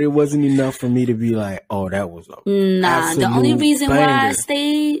movie, but it wasn't enough for me to be like, "Oh, that was a Nah, the only reason banger. why I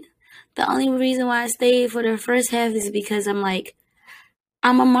stayed for the first half is because I'm like,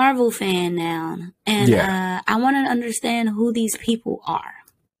 I'm a Marvel fan now, and I want to understand who these people are.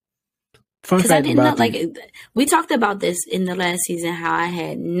 Because I didn't know, like, we talked about this in the last season, how I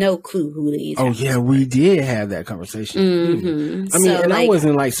had no clue who these. Oh yeah, we did have that conversation. Mm-hmm. I mean, and I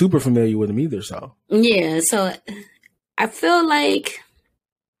wasn't like super familiar with them either. So yeah, so I feel like,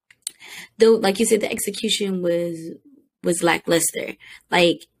 though, like you said, the execution was lackluster.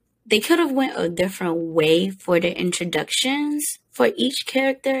 Like, they could have went a different way for their introductions for each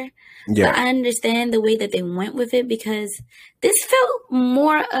character. Yeah. But I understand the way that they went with it, because this felt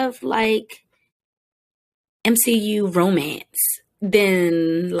more of like MCU romance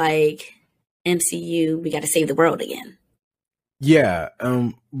than like MCU, we got to save the world again. Yeah.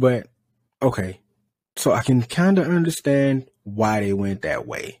 But okay. So I can kind of understand why they went that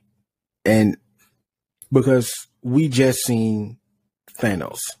way. And because we just seen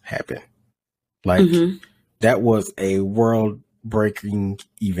Thanos happen. Like, that was a world breaking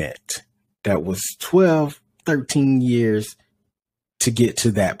event. That was 12, 13 years to get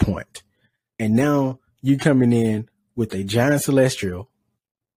to that point. And now you coming in with a giant celestial,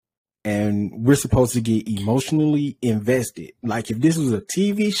 and we're supposed to get emotionally invested. Like, if this was a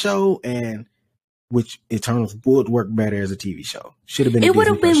TV show, and which Eternals would work better as a TV show. Should have been. It would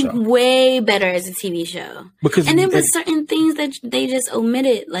have been way better as a TV show. And there was certain things that they just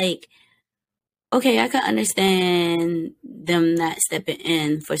omitted. Like, okay, I could understand them not stepping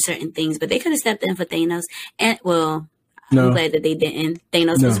in for certain things, but they could have stepped in for Thanos. And I'm glad that they didn't.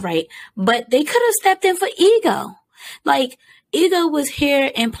 Thanos was right, but they could have stepped in for Ego. Like, Ego was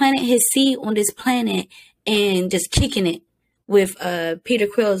here and planted his seed on this planet and just kicking it with Peter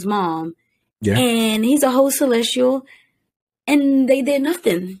Quill's mom. Yeah. And he's a whole celestial, and they did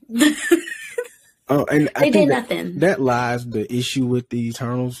nothing. And I think nothing. That lies the issue with the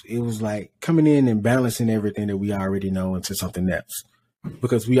Eternals. It was like coming in and balancing everything that we already know into something else.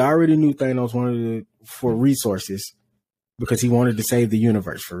 Because we already knew Thanos wanted for resources, because he wanted to save the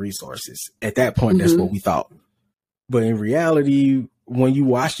universe for resources. At that point, that's what we thought. But in reality, when you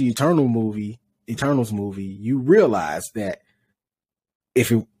watch the Eternals movie, you realize that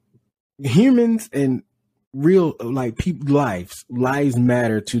if humans and real, like, people lives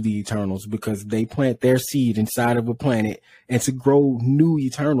matter to the Eternals, because they plant their seed inside of a planet, and to grow new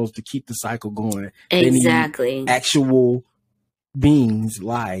Eternals to keep the cycle going. Exactly. They need actual beings'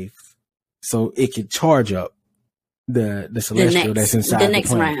 life, so it can charge up the celestial that's inside the next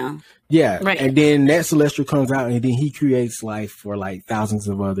planet. Round. Yeah. Right. And then that celestial comes out, and then he creates life for like thousands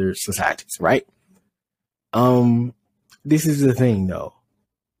of other societies, right? This is the thing though.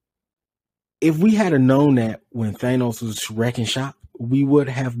 If we had known that when Thanos was wrecking shop, we would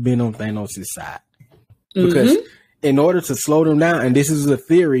have been on Thanos' side. Because in order to slow them down, and this is a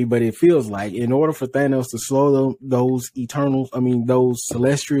theory, but it feels like in order for Thanos to slow those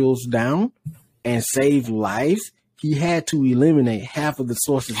Celestials down and save lives, he had to eliminate half of the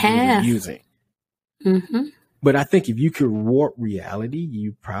sources they were using. But I think if you could warp reality,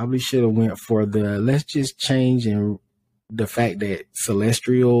 you probably should have went for let's just change and the fact that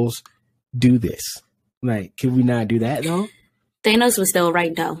Celestials do this. Like, could we not do that though? Thanos was still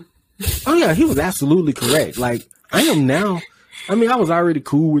right though. Oh yeah, he was absolutely correct. Like, I am now. I mean, I was already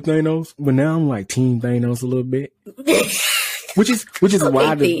cool with Thanos, but now I'm like Team Thanos a little bit. which is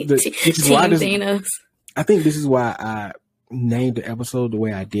why Thanos. I think this is why I named the episode the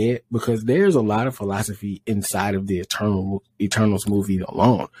way I did, because there's a lot of philosophy inside of the Eternals movie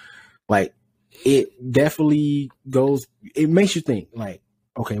alone. Like, it definitely it makes you think, like,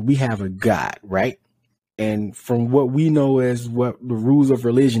 okay, we have a God, right? And from what we know as what the rules of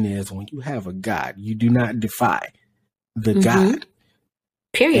religion is, when you have a God, you do not defy the God.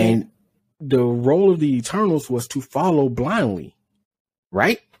 Period. And the role of the Eternals was to follow blindly,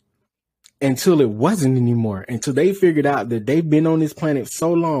 right? Until it wasn't anymore. Until they figured out that they've been on this planet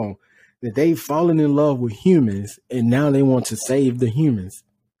so long that they've fallen in love with humans, and now they want to save the humans.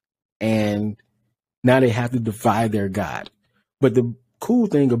 And now they have to defy their God. But the cool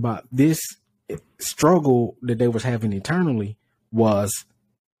thing about this struggle that they was having internally was,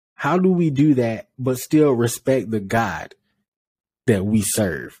 how do we do that but still respect the God that we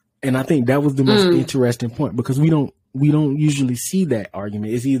serve? And I think that was the most interesting point, because we don't usually see that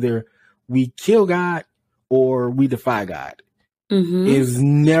argument. It's either we kill God or we defy God. It's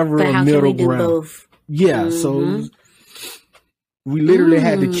never a middle ground. Both? Yeah, so we literally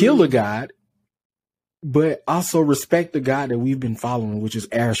had to kill a God but also respect the God that we've been following, which is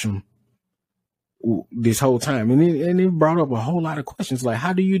Arishem, this whole time. And it brought up a whole lot of questions. Like,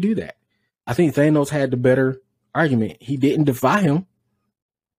 how do you do that? I think Thanos had the better argument. He didn't defy him.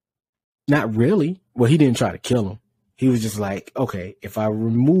 Not really. Well, he didn't try to kill him. He was just like, okay, if I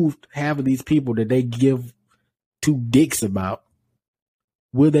removed half of these people that they give two dicks about,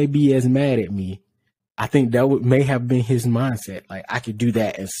 will they be as mad at me? I think that may have been his mindset. Like, I could do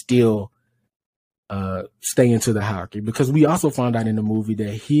that and still stay into the hierarchy. Because we also found out in the movie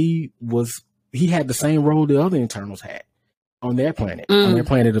that he had the same role the other Eternals had on their planet, on their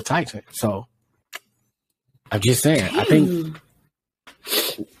planet of Titan. So I'm just saying, I think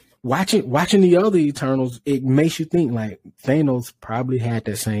watching the other Eternals, it makes you think like Thanos probably had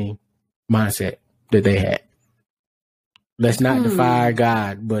that same mindset that they had. Let's not defy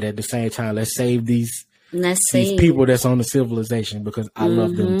God, but at the same time, let's save these people that's on the civilization because I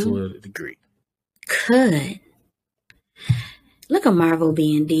love them to a degree. Good. Look at Marvel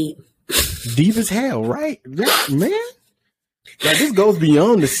being deep. Deep as hell, right? Man. Like, this goes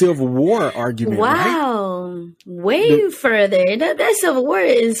beyond the Civil War argument. Wow. Right? Way further. That Civil War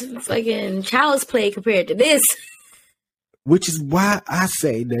is fucking child's play compared to this. Which is why I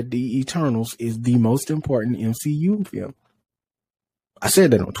say that the Eternals is the most important MCU film. I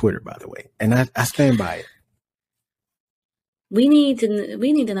said that on Twitter, by the way, and I stand by it. We need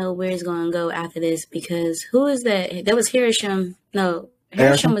to know where it's going to go after this, because who is that? That was Harisham. No,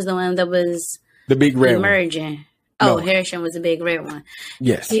 Harisham was the one that was the big red emerging. One. Oh, no. Harisham was the big red one.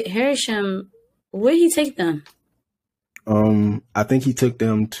 Yes. Harisham, where did he take them? I think he took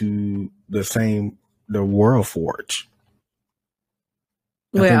them to the World Forge.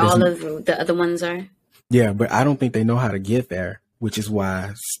 Where all of the other ones are? Yeah, but I don't think they know how to get there, which is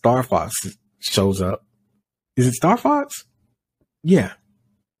why Star Fox shows up. Is it Star Fox? Yeah.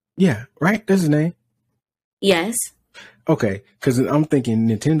 Yeah, right? That's his name? Yes. Okay, because I'm thinking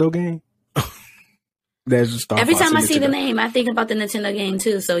Nintendo game. There's a Star Every Fox time I see the name, I think about the Nintendo game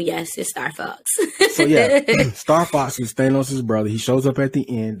too. So yes, it's Star Fox. So yeah, Star Fox is Thanos' brother. He shows up at the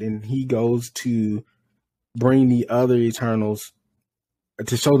end and he goes to bring the other Eternals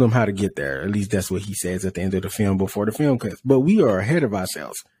to show them how to get there. At least that's what he says at the end of the film before the film cuts. But we are ahead of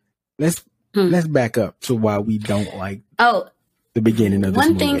ourselves. Let's back up to why we don't like the beginning of this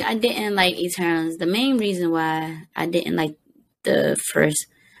movie. One thing I didn't like Eternals, the main reason why I didn't like the first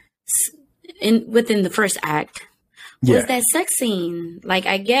within the first act was that sex scene. Like,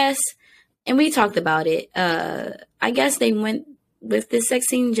 I guess, and we talked about it, I guess they went with this sex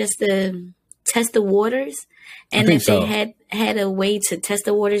scene just to test the waters. And if they had a way to test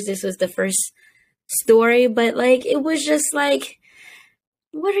the waters, this was the first story. But like, it was just like,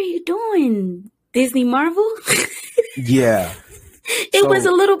 what are you doing, Disney Marvel? Yeah. It was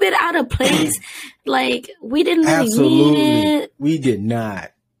a little bit out of place. Like, we didn't really need it. We did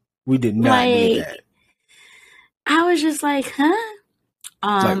not. We did not need that. I was just like, huh?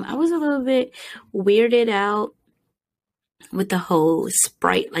 I was a little bit weirded out with the whole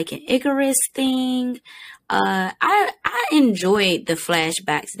Sprite, like an Icarus thing. I enjoyed the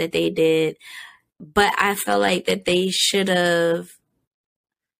flashbacks that they did, but I felt like that they should have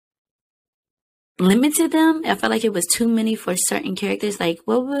limited them. I felt like it was too many for certain characters. Like,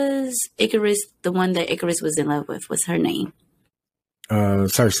 what was Icarus? The one that Icarus was in love with. What's her name?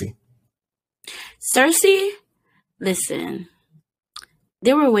 Cersei. Cersei? Listen,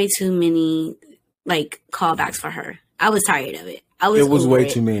 there were way too many like callbacks for her. I was tired of it. It was way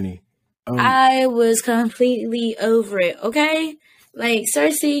too many. I was completely over it. Okay, like,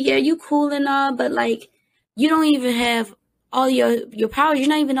 Cersei, yeah, you cool and all, but like, you don't even have all your powers. You're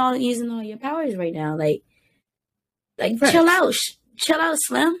not even using all your powers right now. Like right. Chill out,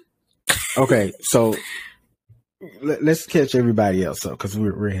 Slim. Okay, so let's catch everybody else up because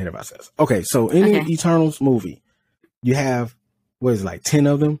we're ahead of ourselves. Okay, so in the Eternals movie, you have, what is it, like 10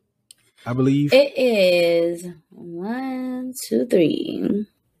 of them, I believe? It is 1, 2, 3,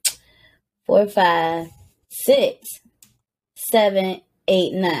 4, 5, 6, 7,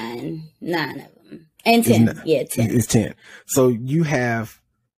 8, 9. 9 of them. And 10. 10. It's 10. So you have,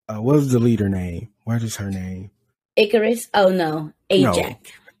 what was the leader name? What is her name? Icarus? Oh, no. Ajax.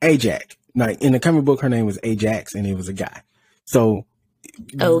 No, Ajax. Like, in the comic book, her name was Ajax, and it was a guy. So,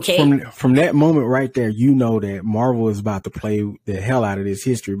 from that moment right there, you know that Marvel is about to play the hell out of this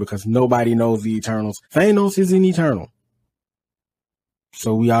history because nobody knows the Eternals. Thanos is an Eternal,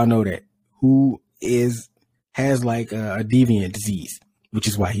 so we all know that. Who has like a deviant disease, which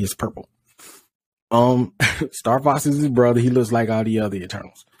is why he is purple. Star Fox is his brother. He looks like all the other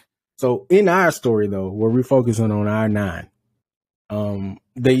Eternals. So in our story, though, where we're focusing on our 9. Out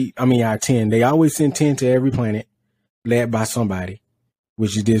of 10, they always send 10 to every planet, led by somebody,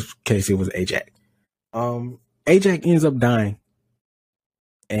 which in this case it was Ajak. Ajak ends up dying,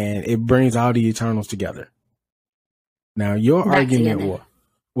 and it brings all the Eternals together. Now, your argument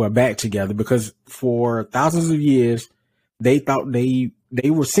was back together because for thousands of years, they thought they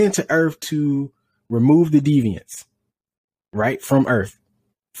were sent to Earth to remove the deviants, right, from Earth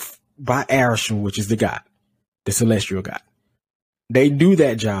by Arishem, which is the god, the celestial god. They do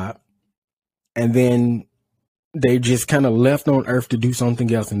that job, and then they just kind of left on Earth to do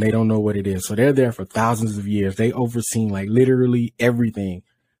something else, and they don't know what it is. So they're there for thousands of years. They overseen like literally everything.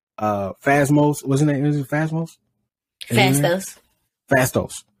 Phasmos, wasn't it? Was it Phasmos?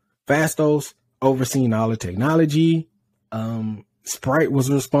 Fastos overseeing all the technology. Sprite was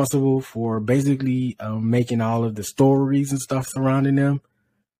responsible for basically making all of the stories and stuff surrounding them.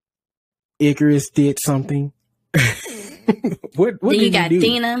 Icarus did something. What then did you got do?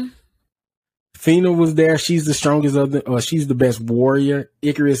 Thena. Thena was there. She's the strongest she's the best warrior.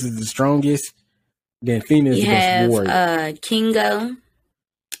 Icarus is the strongest. Then Thena is the best warrior. Kingo.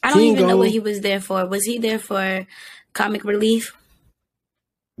 I don't even know what he was there for. Was he there for comic relief?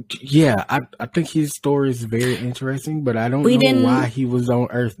 Yeah, I think his story is very interesting, but I don't know why he was on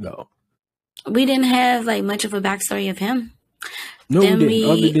Earth though. We didn't have like much of a backstory of him. No, then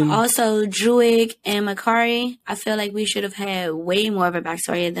we didn't. Also Druig and Makari. I feel like we should have had way more of a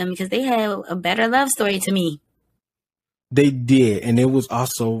backstory of them because they had a better love story to me. They did, and it was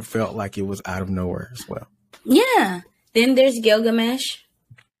also felt like it was out of nowhere as well. Yeah. Then there's Gilgamesh.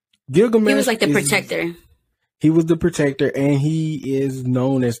 He was like the protector. He was the protector, and he is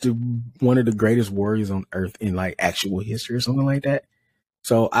known as one of the greatest warriors on Earth in like actual history or something like that.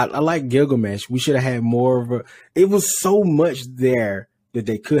 So I like Gilgamesh. We should have had more of it was so much there that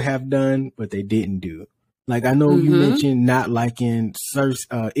they could have done, but they didn't do. Like I know you mentioned not liking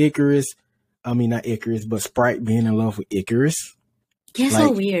Icarus. I mean, not Icarus, but Sprite being in love with Icarus. Yeah, like,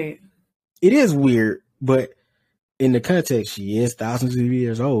 so weird. It is weird, but in the context, she is thousands of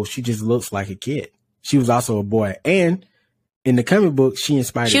years old. She just looks like a kid. She was also a boy. And in the comic book, she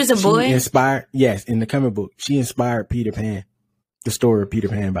was a boy? Yes, in the comic book, she inspired Peter Pan. The story of Peter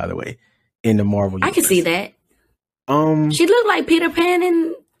Pan, by the way, in the Marvel universe. I can see that. She looked like Peter Pan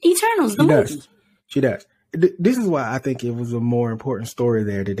in Eternals, the movie. She does. This is why I think it was a more important story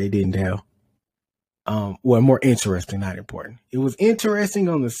there that they didn't tell. More interesting, not important. It was interesting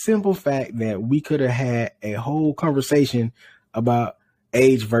on the simple fact that we could have had a whole conversation about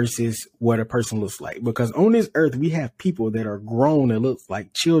age versus what a person looks like. Because on this earth, we have people that are grown that look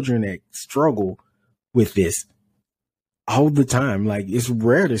like children that struggle with this all the time. Like it's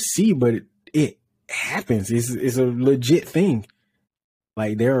rare to see, but it happens. It's a legit thing.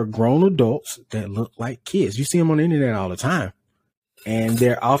 Like there are grown adults that look like kids. You see them on the internet all the time. And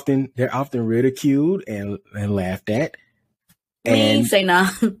they're often ridiculed and laughed at. And say no.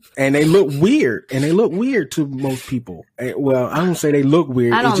 And they look weird. And they look weird to most people. Well, I don't say they look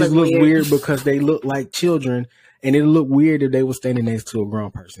weird. It just look weird because they look like children. And it look weird if they were standing next to a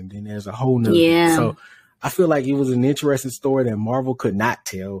grown person. Then there's a whole nother thing. So I feel like it was an interesting story that Marvel could not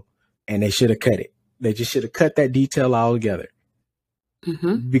tell. And they should have cut it. They just should have cut that detail altogether.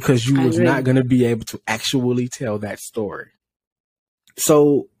 Because you was not going to be able to actually tell that story.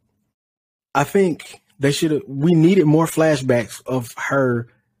 So I think we needed more flashbacks of her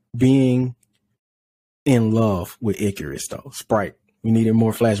being in love with Icarus though. Sprite. We needed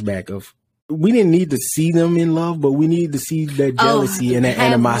more we didn't need to see them in love, but we needed to see that jealousy and that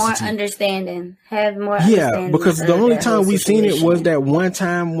animosity. Have more understanding. Yeah, because the only time we seen it was that one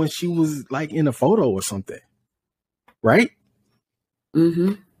time when she was like in a photo or something. Right?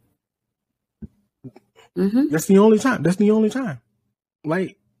 That's the only time.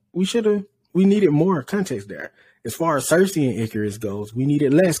 Like we needed more context there. As far as Cersei and Icarus goes, we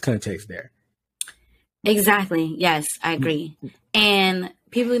needed less context there. Exactly. Yes, I agree. And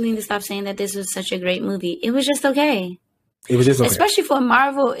people need to stop saying that this was such a great movie. It was just okay. Especially for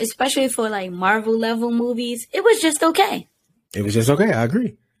Marvel, especially for like Marvel level movies. It was just okay. I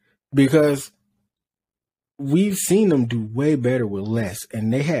agree. Because we've seen them do way better with less,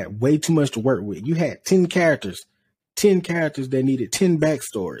 and they had way too much to work with. You had 10 characters that needed 10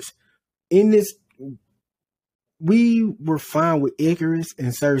 backstories. In this, we were fine with Icarus and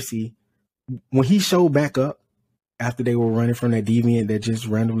Cersei. When he showed back up after they were running from that deviant that just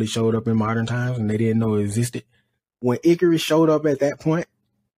randomly showed up in modern times and they didn't know it existed. When Icarus showed up at that point,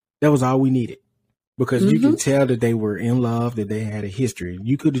 that was all we needed. Because you can tell that they were in love, that they had a history.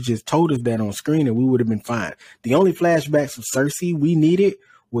 You could have just told us that on screen and we would have been fine. The only flashbacks of Cersei we needed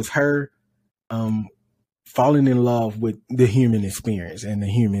was her falling in love with the human experience and the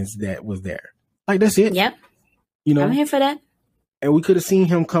humans that was there. Like, that's it. Yep. You know, I'm here for that. And we could have seen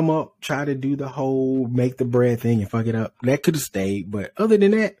him come up, try to do the whole make the bread thing and fuck it up. That could have stayed. But other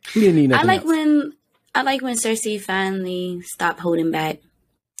than that, we didn't need nothing else. I like when Cersei finally stopped holding back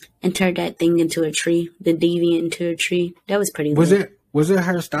and turned that thing into a tree, the deviant into a tree. That was pretty lit. Was it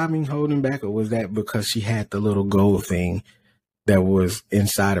her stopping holding back, or was that because she had the little gold thing that was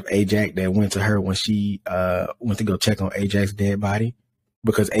inside of Ajax that went to her when she went to go check on Ajax's dead body?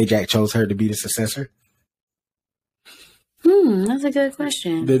 Because Ajax chose her to be the successor? That's a good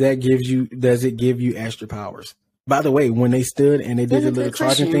question. Does it give you extra powers? By the way, when they stood and they did the little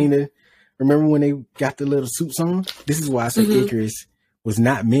charging thing, remember when they got the little suits on? This is why I said Icarus was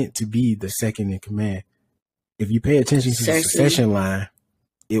not meant to be the second in command. If you pay attention to the succession line,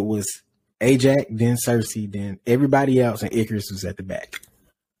 it was Ajax, then Cersei, then everybody else, and Icarus was at the back.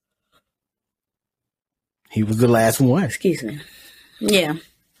 He was the last one. Excuse me. Yeah.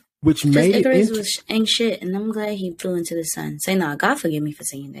 Which made Icarus ain't shit, and I'm glad he flew into the sun. Say no, God forgive me for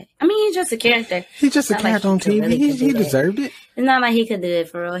saying that. I mean, he's just a character. He's just a character on TV. Really he deserved it. It's not like he could do it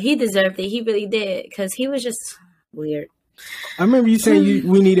for real. He deserved it. He really did, because he was just weird. I remember you saying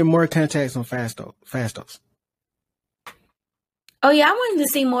we needed more contacts on Fastos. Oh yeah, I wanted to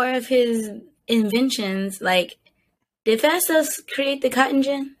see more of his inventions. Like, did Fastos create the cotton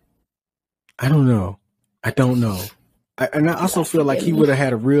gin? I don't know. And I also feel like he would have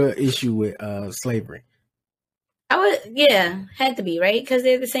had a real issue with slavery. Had to be, right? Because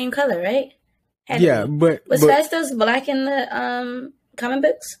they're the same color, right? But was Fastos black in the comic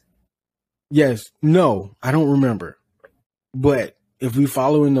books? Yes. No, I don't remember. But if we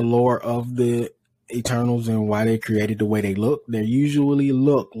follow in the lore of the Eternals and why they created the way they look, they usually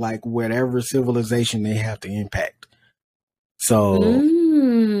look like whatever civilization they have to impact. So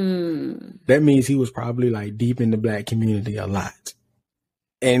that means he was probably like deep in the black community a lot.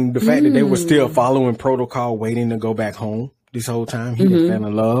 And the fact that they were still following protocol, waiting to go back home this whole time, he done fell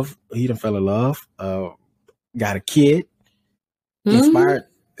in love. Got a kid.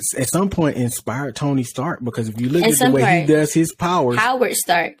 At some point inspired Tony Stark, because if you look at the way he does his powers, Howard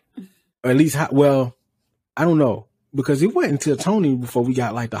Stark, or at least, well, I don't know, because it wasn't until Tony before we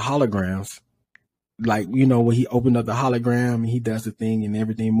got like the holograms, like, you know, when he opened up the hologram and he does the thing and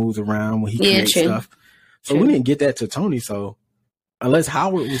everything moves around when he creates stuff. So we didn't get that to Tony. So unless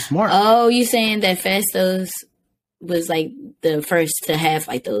Howard was smart. Oh, you saying that Fastos was like the first to have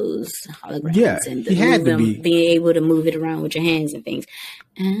like those holograms? Yeah, and he had to be being able to move it around with your hands and things.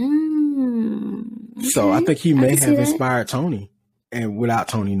 So I think he may have inspired Tony, and without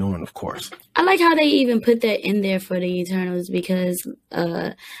Tony knowing, of course. I like how they even put that in there for the Eternals, because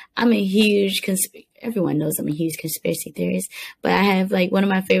I'm a huge everyone knows I'm a huge conspiracy theorist, but I have like one of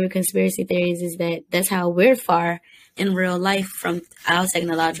my favorite conspiracy theories is that that's how we're far in real life from our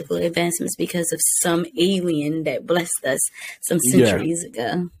technological advancements, because of some alien that blessed us some centuries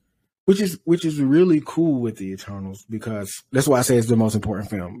ago. Which is really cool with the Eternals, because that's why I say it's the most important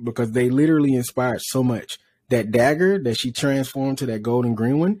film, because they literally inspired so much. That dagger that she transformed to that golden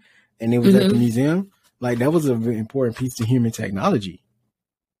green one, and it was at the museum, like that was an important piece of human technology,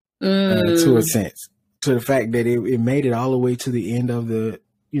 to a sense, to the fact that it made it all the way to the end of the,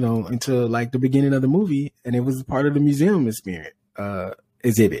 until like the beginning of the movie, and it was part of the museum experience,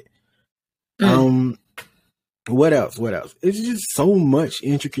 exhibit. What else? It's just so much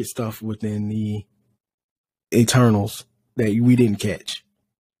intricate stuff within the Eternals that we didn't catch,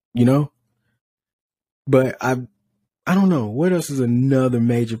 But I don't know. What else is another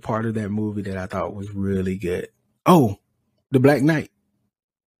major part of that movie that I thought was really good? Oh, the Black Knight.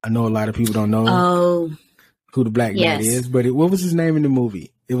 I know a lot of people don't know who the Black Knight is, but what was his name in the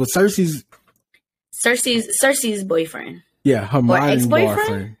movie? It was Cersei's boyfriend. Yeah, her modern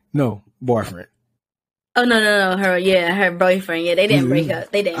boyfriend. No, boyfriend. Oh no, her boyfriend. Yeah, they didn't break up.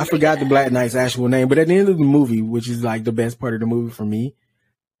 I forgot the Black Knight's actual name, but at the end of the movie, which is like the best part of the movie for me.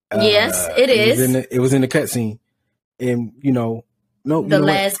 Yes, it is. It was in the cutscene, and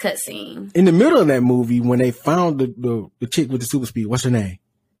last cutscene in the middle of that movie when they found the chick with the super speed. What's her name?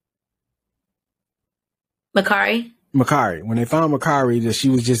 Makari. When they found Makari, that she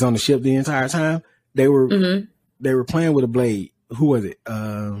was just on the ship the entire time. They were playing with a blade. Who was it?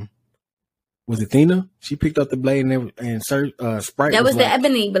 Was it Athena? She picked up the blade and Sprite. That was the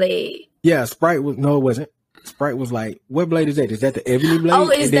ebony blade. Yeah, Sprite was. No, it wasn't. Sprite was like, "What blade is that? Is that the ebony blade?" Oh,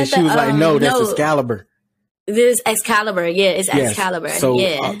 is that she was like, "No, that's Excalibur." This is Excalibur. Yeah, it's Excalibur. So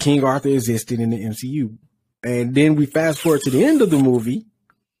King Arthur existed in the MCU, and then we fast forward to the end of the movie,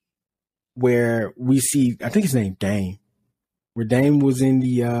 where we see, I think his name Dame, where Dame was in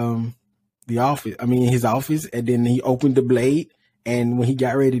the his office, and then he opened the blade, and when he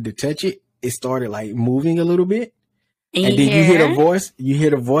got ready to touch it, it started like moving a little bit. And then you hear the voice. You hear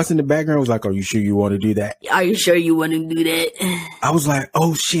the voice in the background. It was like, "Are you sure you want to do that? Are you sure you want to do that?" I was like,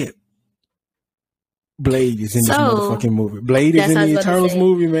 "Oh shit." Blade is in this motherfucking movie. Blade is in the Eternals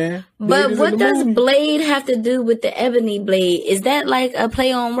movie, man. But what does Blade have to do with the Ebony Blade? Is that like a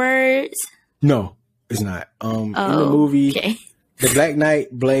play on words? No, it's not. In the movie, the Black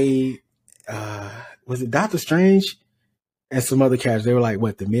Knight, Blade, was it Doctor Strange and some other characters? They were like,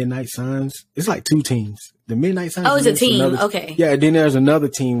 what, the Midnight Suns? It's like two teams. The Midnight Suns. Oh, it's a team. Okay. Yeah, then there's another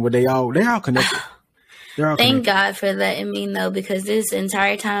team where they're all connected. Thank God for letting me know, because this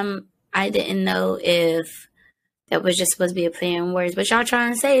entire time I didn't know if that was just supposed to be a play on words. But y'all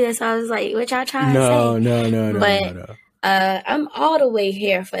trying to say this, so I was like, what y'all trying to say? No. But I'm all the way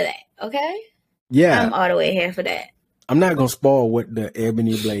here for that, okay? Yeah. I'm all the way here for that. I'm not going to spoil what the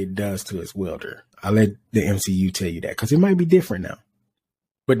Ebony Blade does to its wielder. I'll let the MCU tell you that, because it might be different now.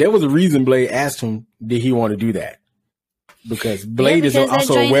 But there was a reason Blade asked him, did he want to do that? Because Blade is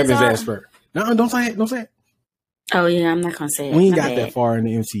also a weapons expert. No, don't say it. Don't say it. Oh, yeah, I'm not going to say it. We ain't got that far in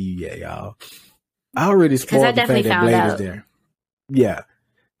the MCU yet, y'all. I already spoiled the fact that Blade is there. Yeah.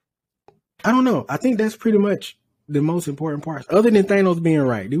 I don't know. I think that's pretty much the most important part. Other than Thanos being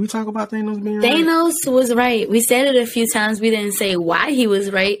right. Did we talk about Thanos being right? Thanos was right. We said it a few times. We didn't say why he was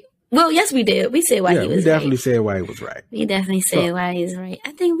right. Well, yes, we did. We said why he was right. We definitely said why he was right. We definitely said why he's right.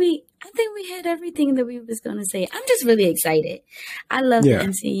 I think we had everything that we was going to say. I'm just really excited. I love the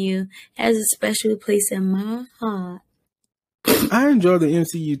MCU. It has a special place in my heart. I enjoy the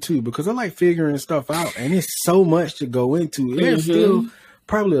MCU too, because I like figuring stuff out, and it's so much to go into. There's still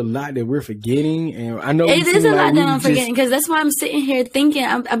probably a lot that we're forgetting, and I know it is a lot that I'm forgetting, because that's why I'm sitting here thinking.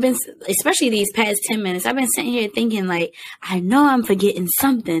 I've been, especially these past 10 minutes, I've been sitting here thinking like, I know I'm forgetting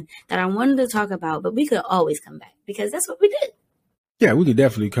something that I wanted to talk about, but we could always come back, because that's what we did. Yeah, we could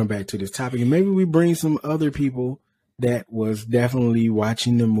definitely come back to this topic, and maybe we bring some other people that was definitely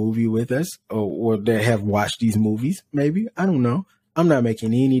watching the movie with us, or that have watched these movies. Maybe, I don't know. I'm not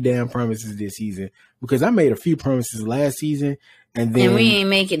making any damn promises this season, because I made a few promises last season, and then we ain't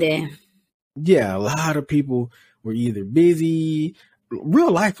make it there. Yeah, a lot of people were either busy.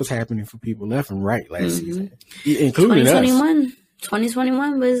 Real life was happening for people left and right last season, including 2021. us.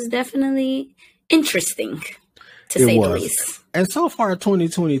 2021 was definitely interesting, to say the least. And so far,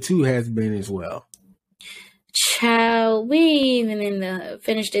 2022 has been as well. Child, we ain't even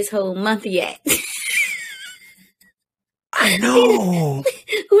finished this whole month yet. I know.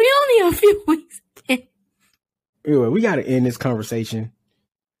 We only a few weeks in. Anyway, we got to end this conversation.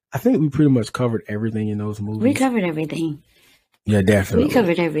 I think we pretty much covered everything in those movies. We covered everything. Yeah, definitely. We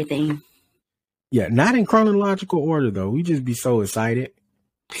covered everything. Yeah, not in chronological order, though. We just be so excited.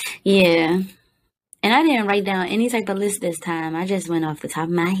 Yeah. And I didn't write down any type of list this time. I just went off the top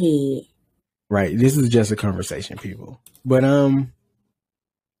of my head. Right. This is just a conversation, people. But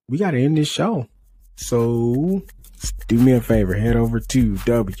we got to end this show. So do me a favor. Head over to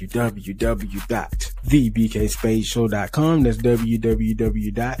www.thebkspadeshow.com. That's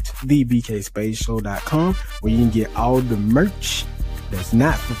www.thebkspadeshow.com, where you can get all the merch. That's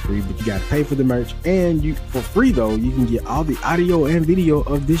not for free, but you got to pay for the merch. And you, for free, though, you can get all the audio and video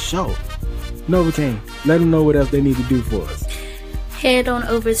of this show. Novocaine, let them know what else they need to do for us. Head on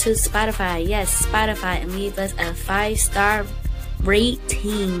over to Spotify. Yes, Spotify, and leave us a 5-star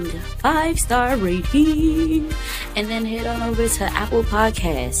rating. 5-star rating. And then head on over to Apple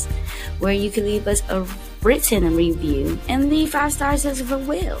Podcasts, where you can leave us a written review and leave 5 stars as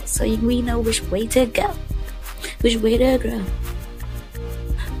well, so we know which way to go. Which way to grow.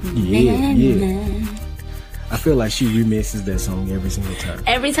 Yeah. I feel like she remixes that song every single time.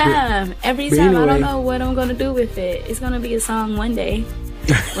 Every time. Anyway, I don't know what I'm going to do with it. It's going to be a song one day.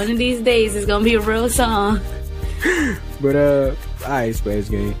 One of these days, it's going to be a real song. But, all right, Space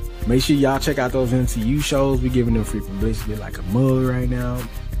Game. Make sure y'all check out those MCU shows. We're giving them free publicity like a mug right now.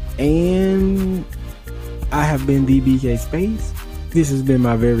 And I have been DBK Space. This has been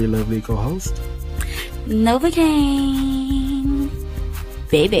my very lovely co-host, Novocaine.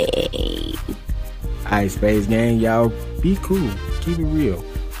 Baby. Alright, Space Gang, y'all be cool. Keep it real.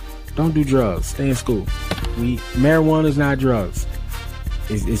 Don't do drugs. Stay in school. Marijuana's not drugs.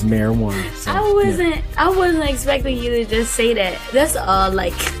 It's marijuana. So, I wasn't expecting you to just say that. That's all.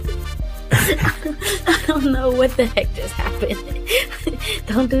 Like, I don't know what the heck just happened.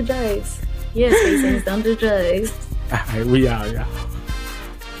 Don't do drugs. Yes, Space, don't do drugs. Alright, we out, y'all.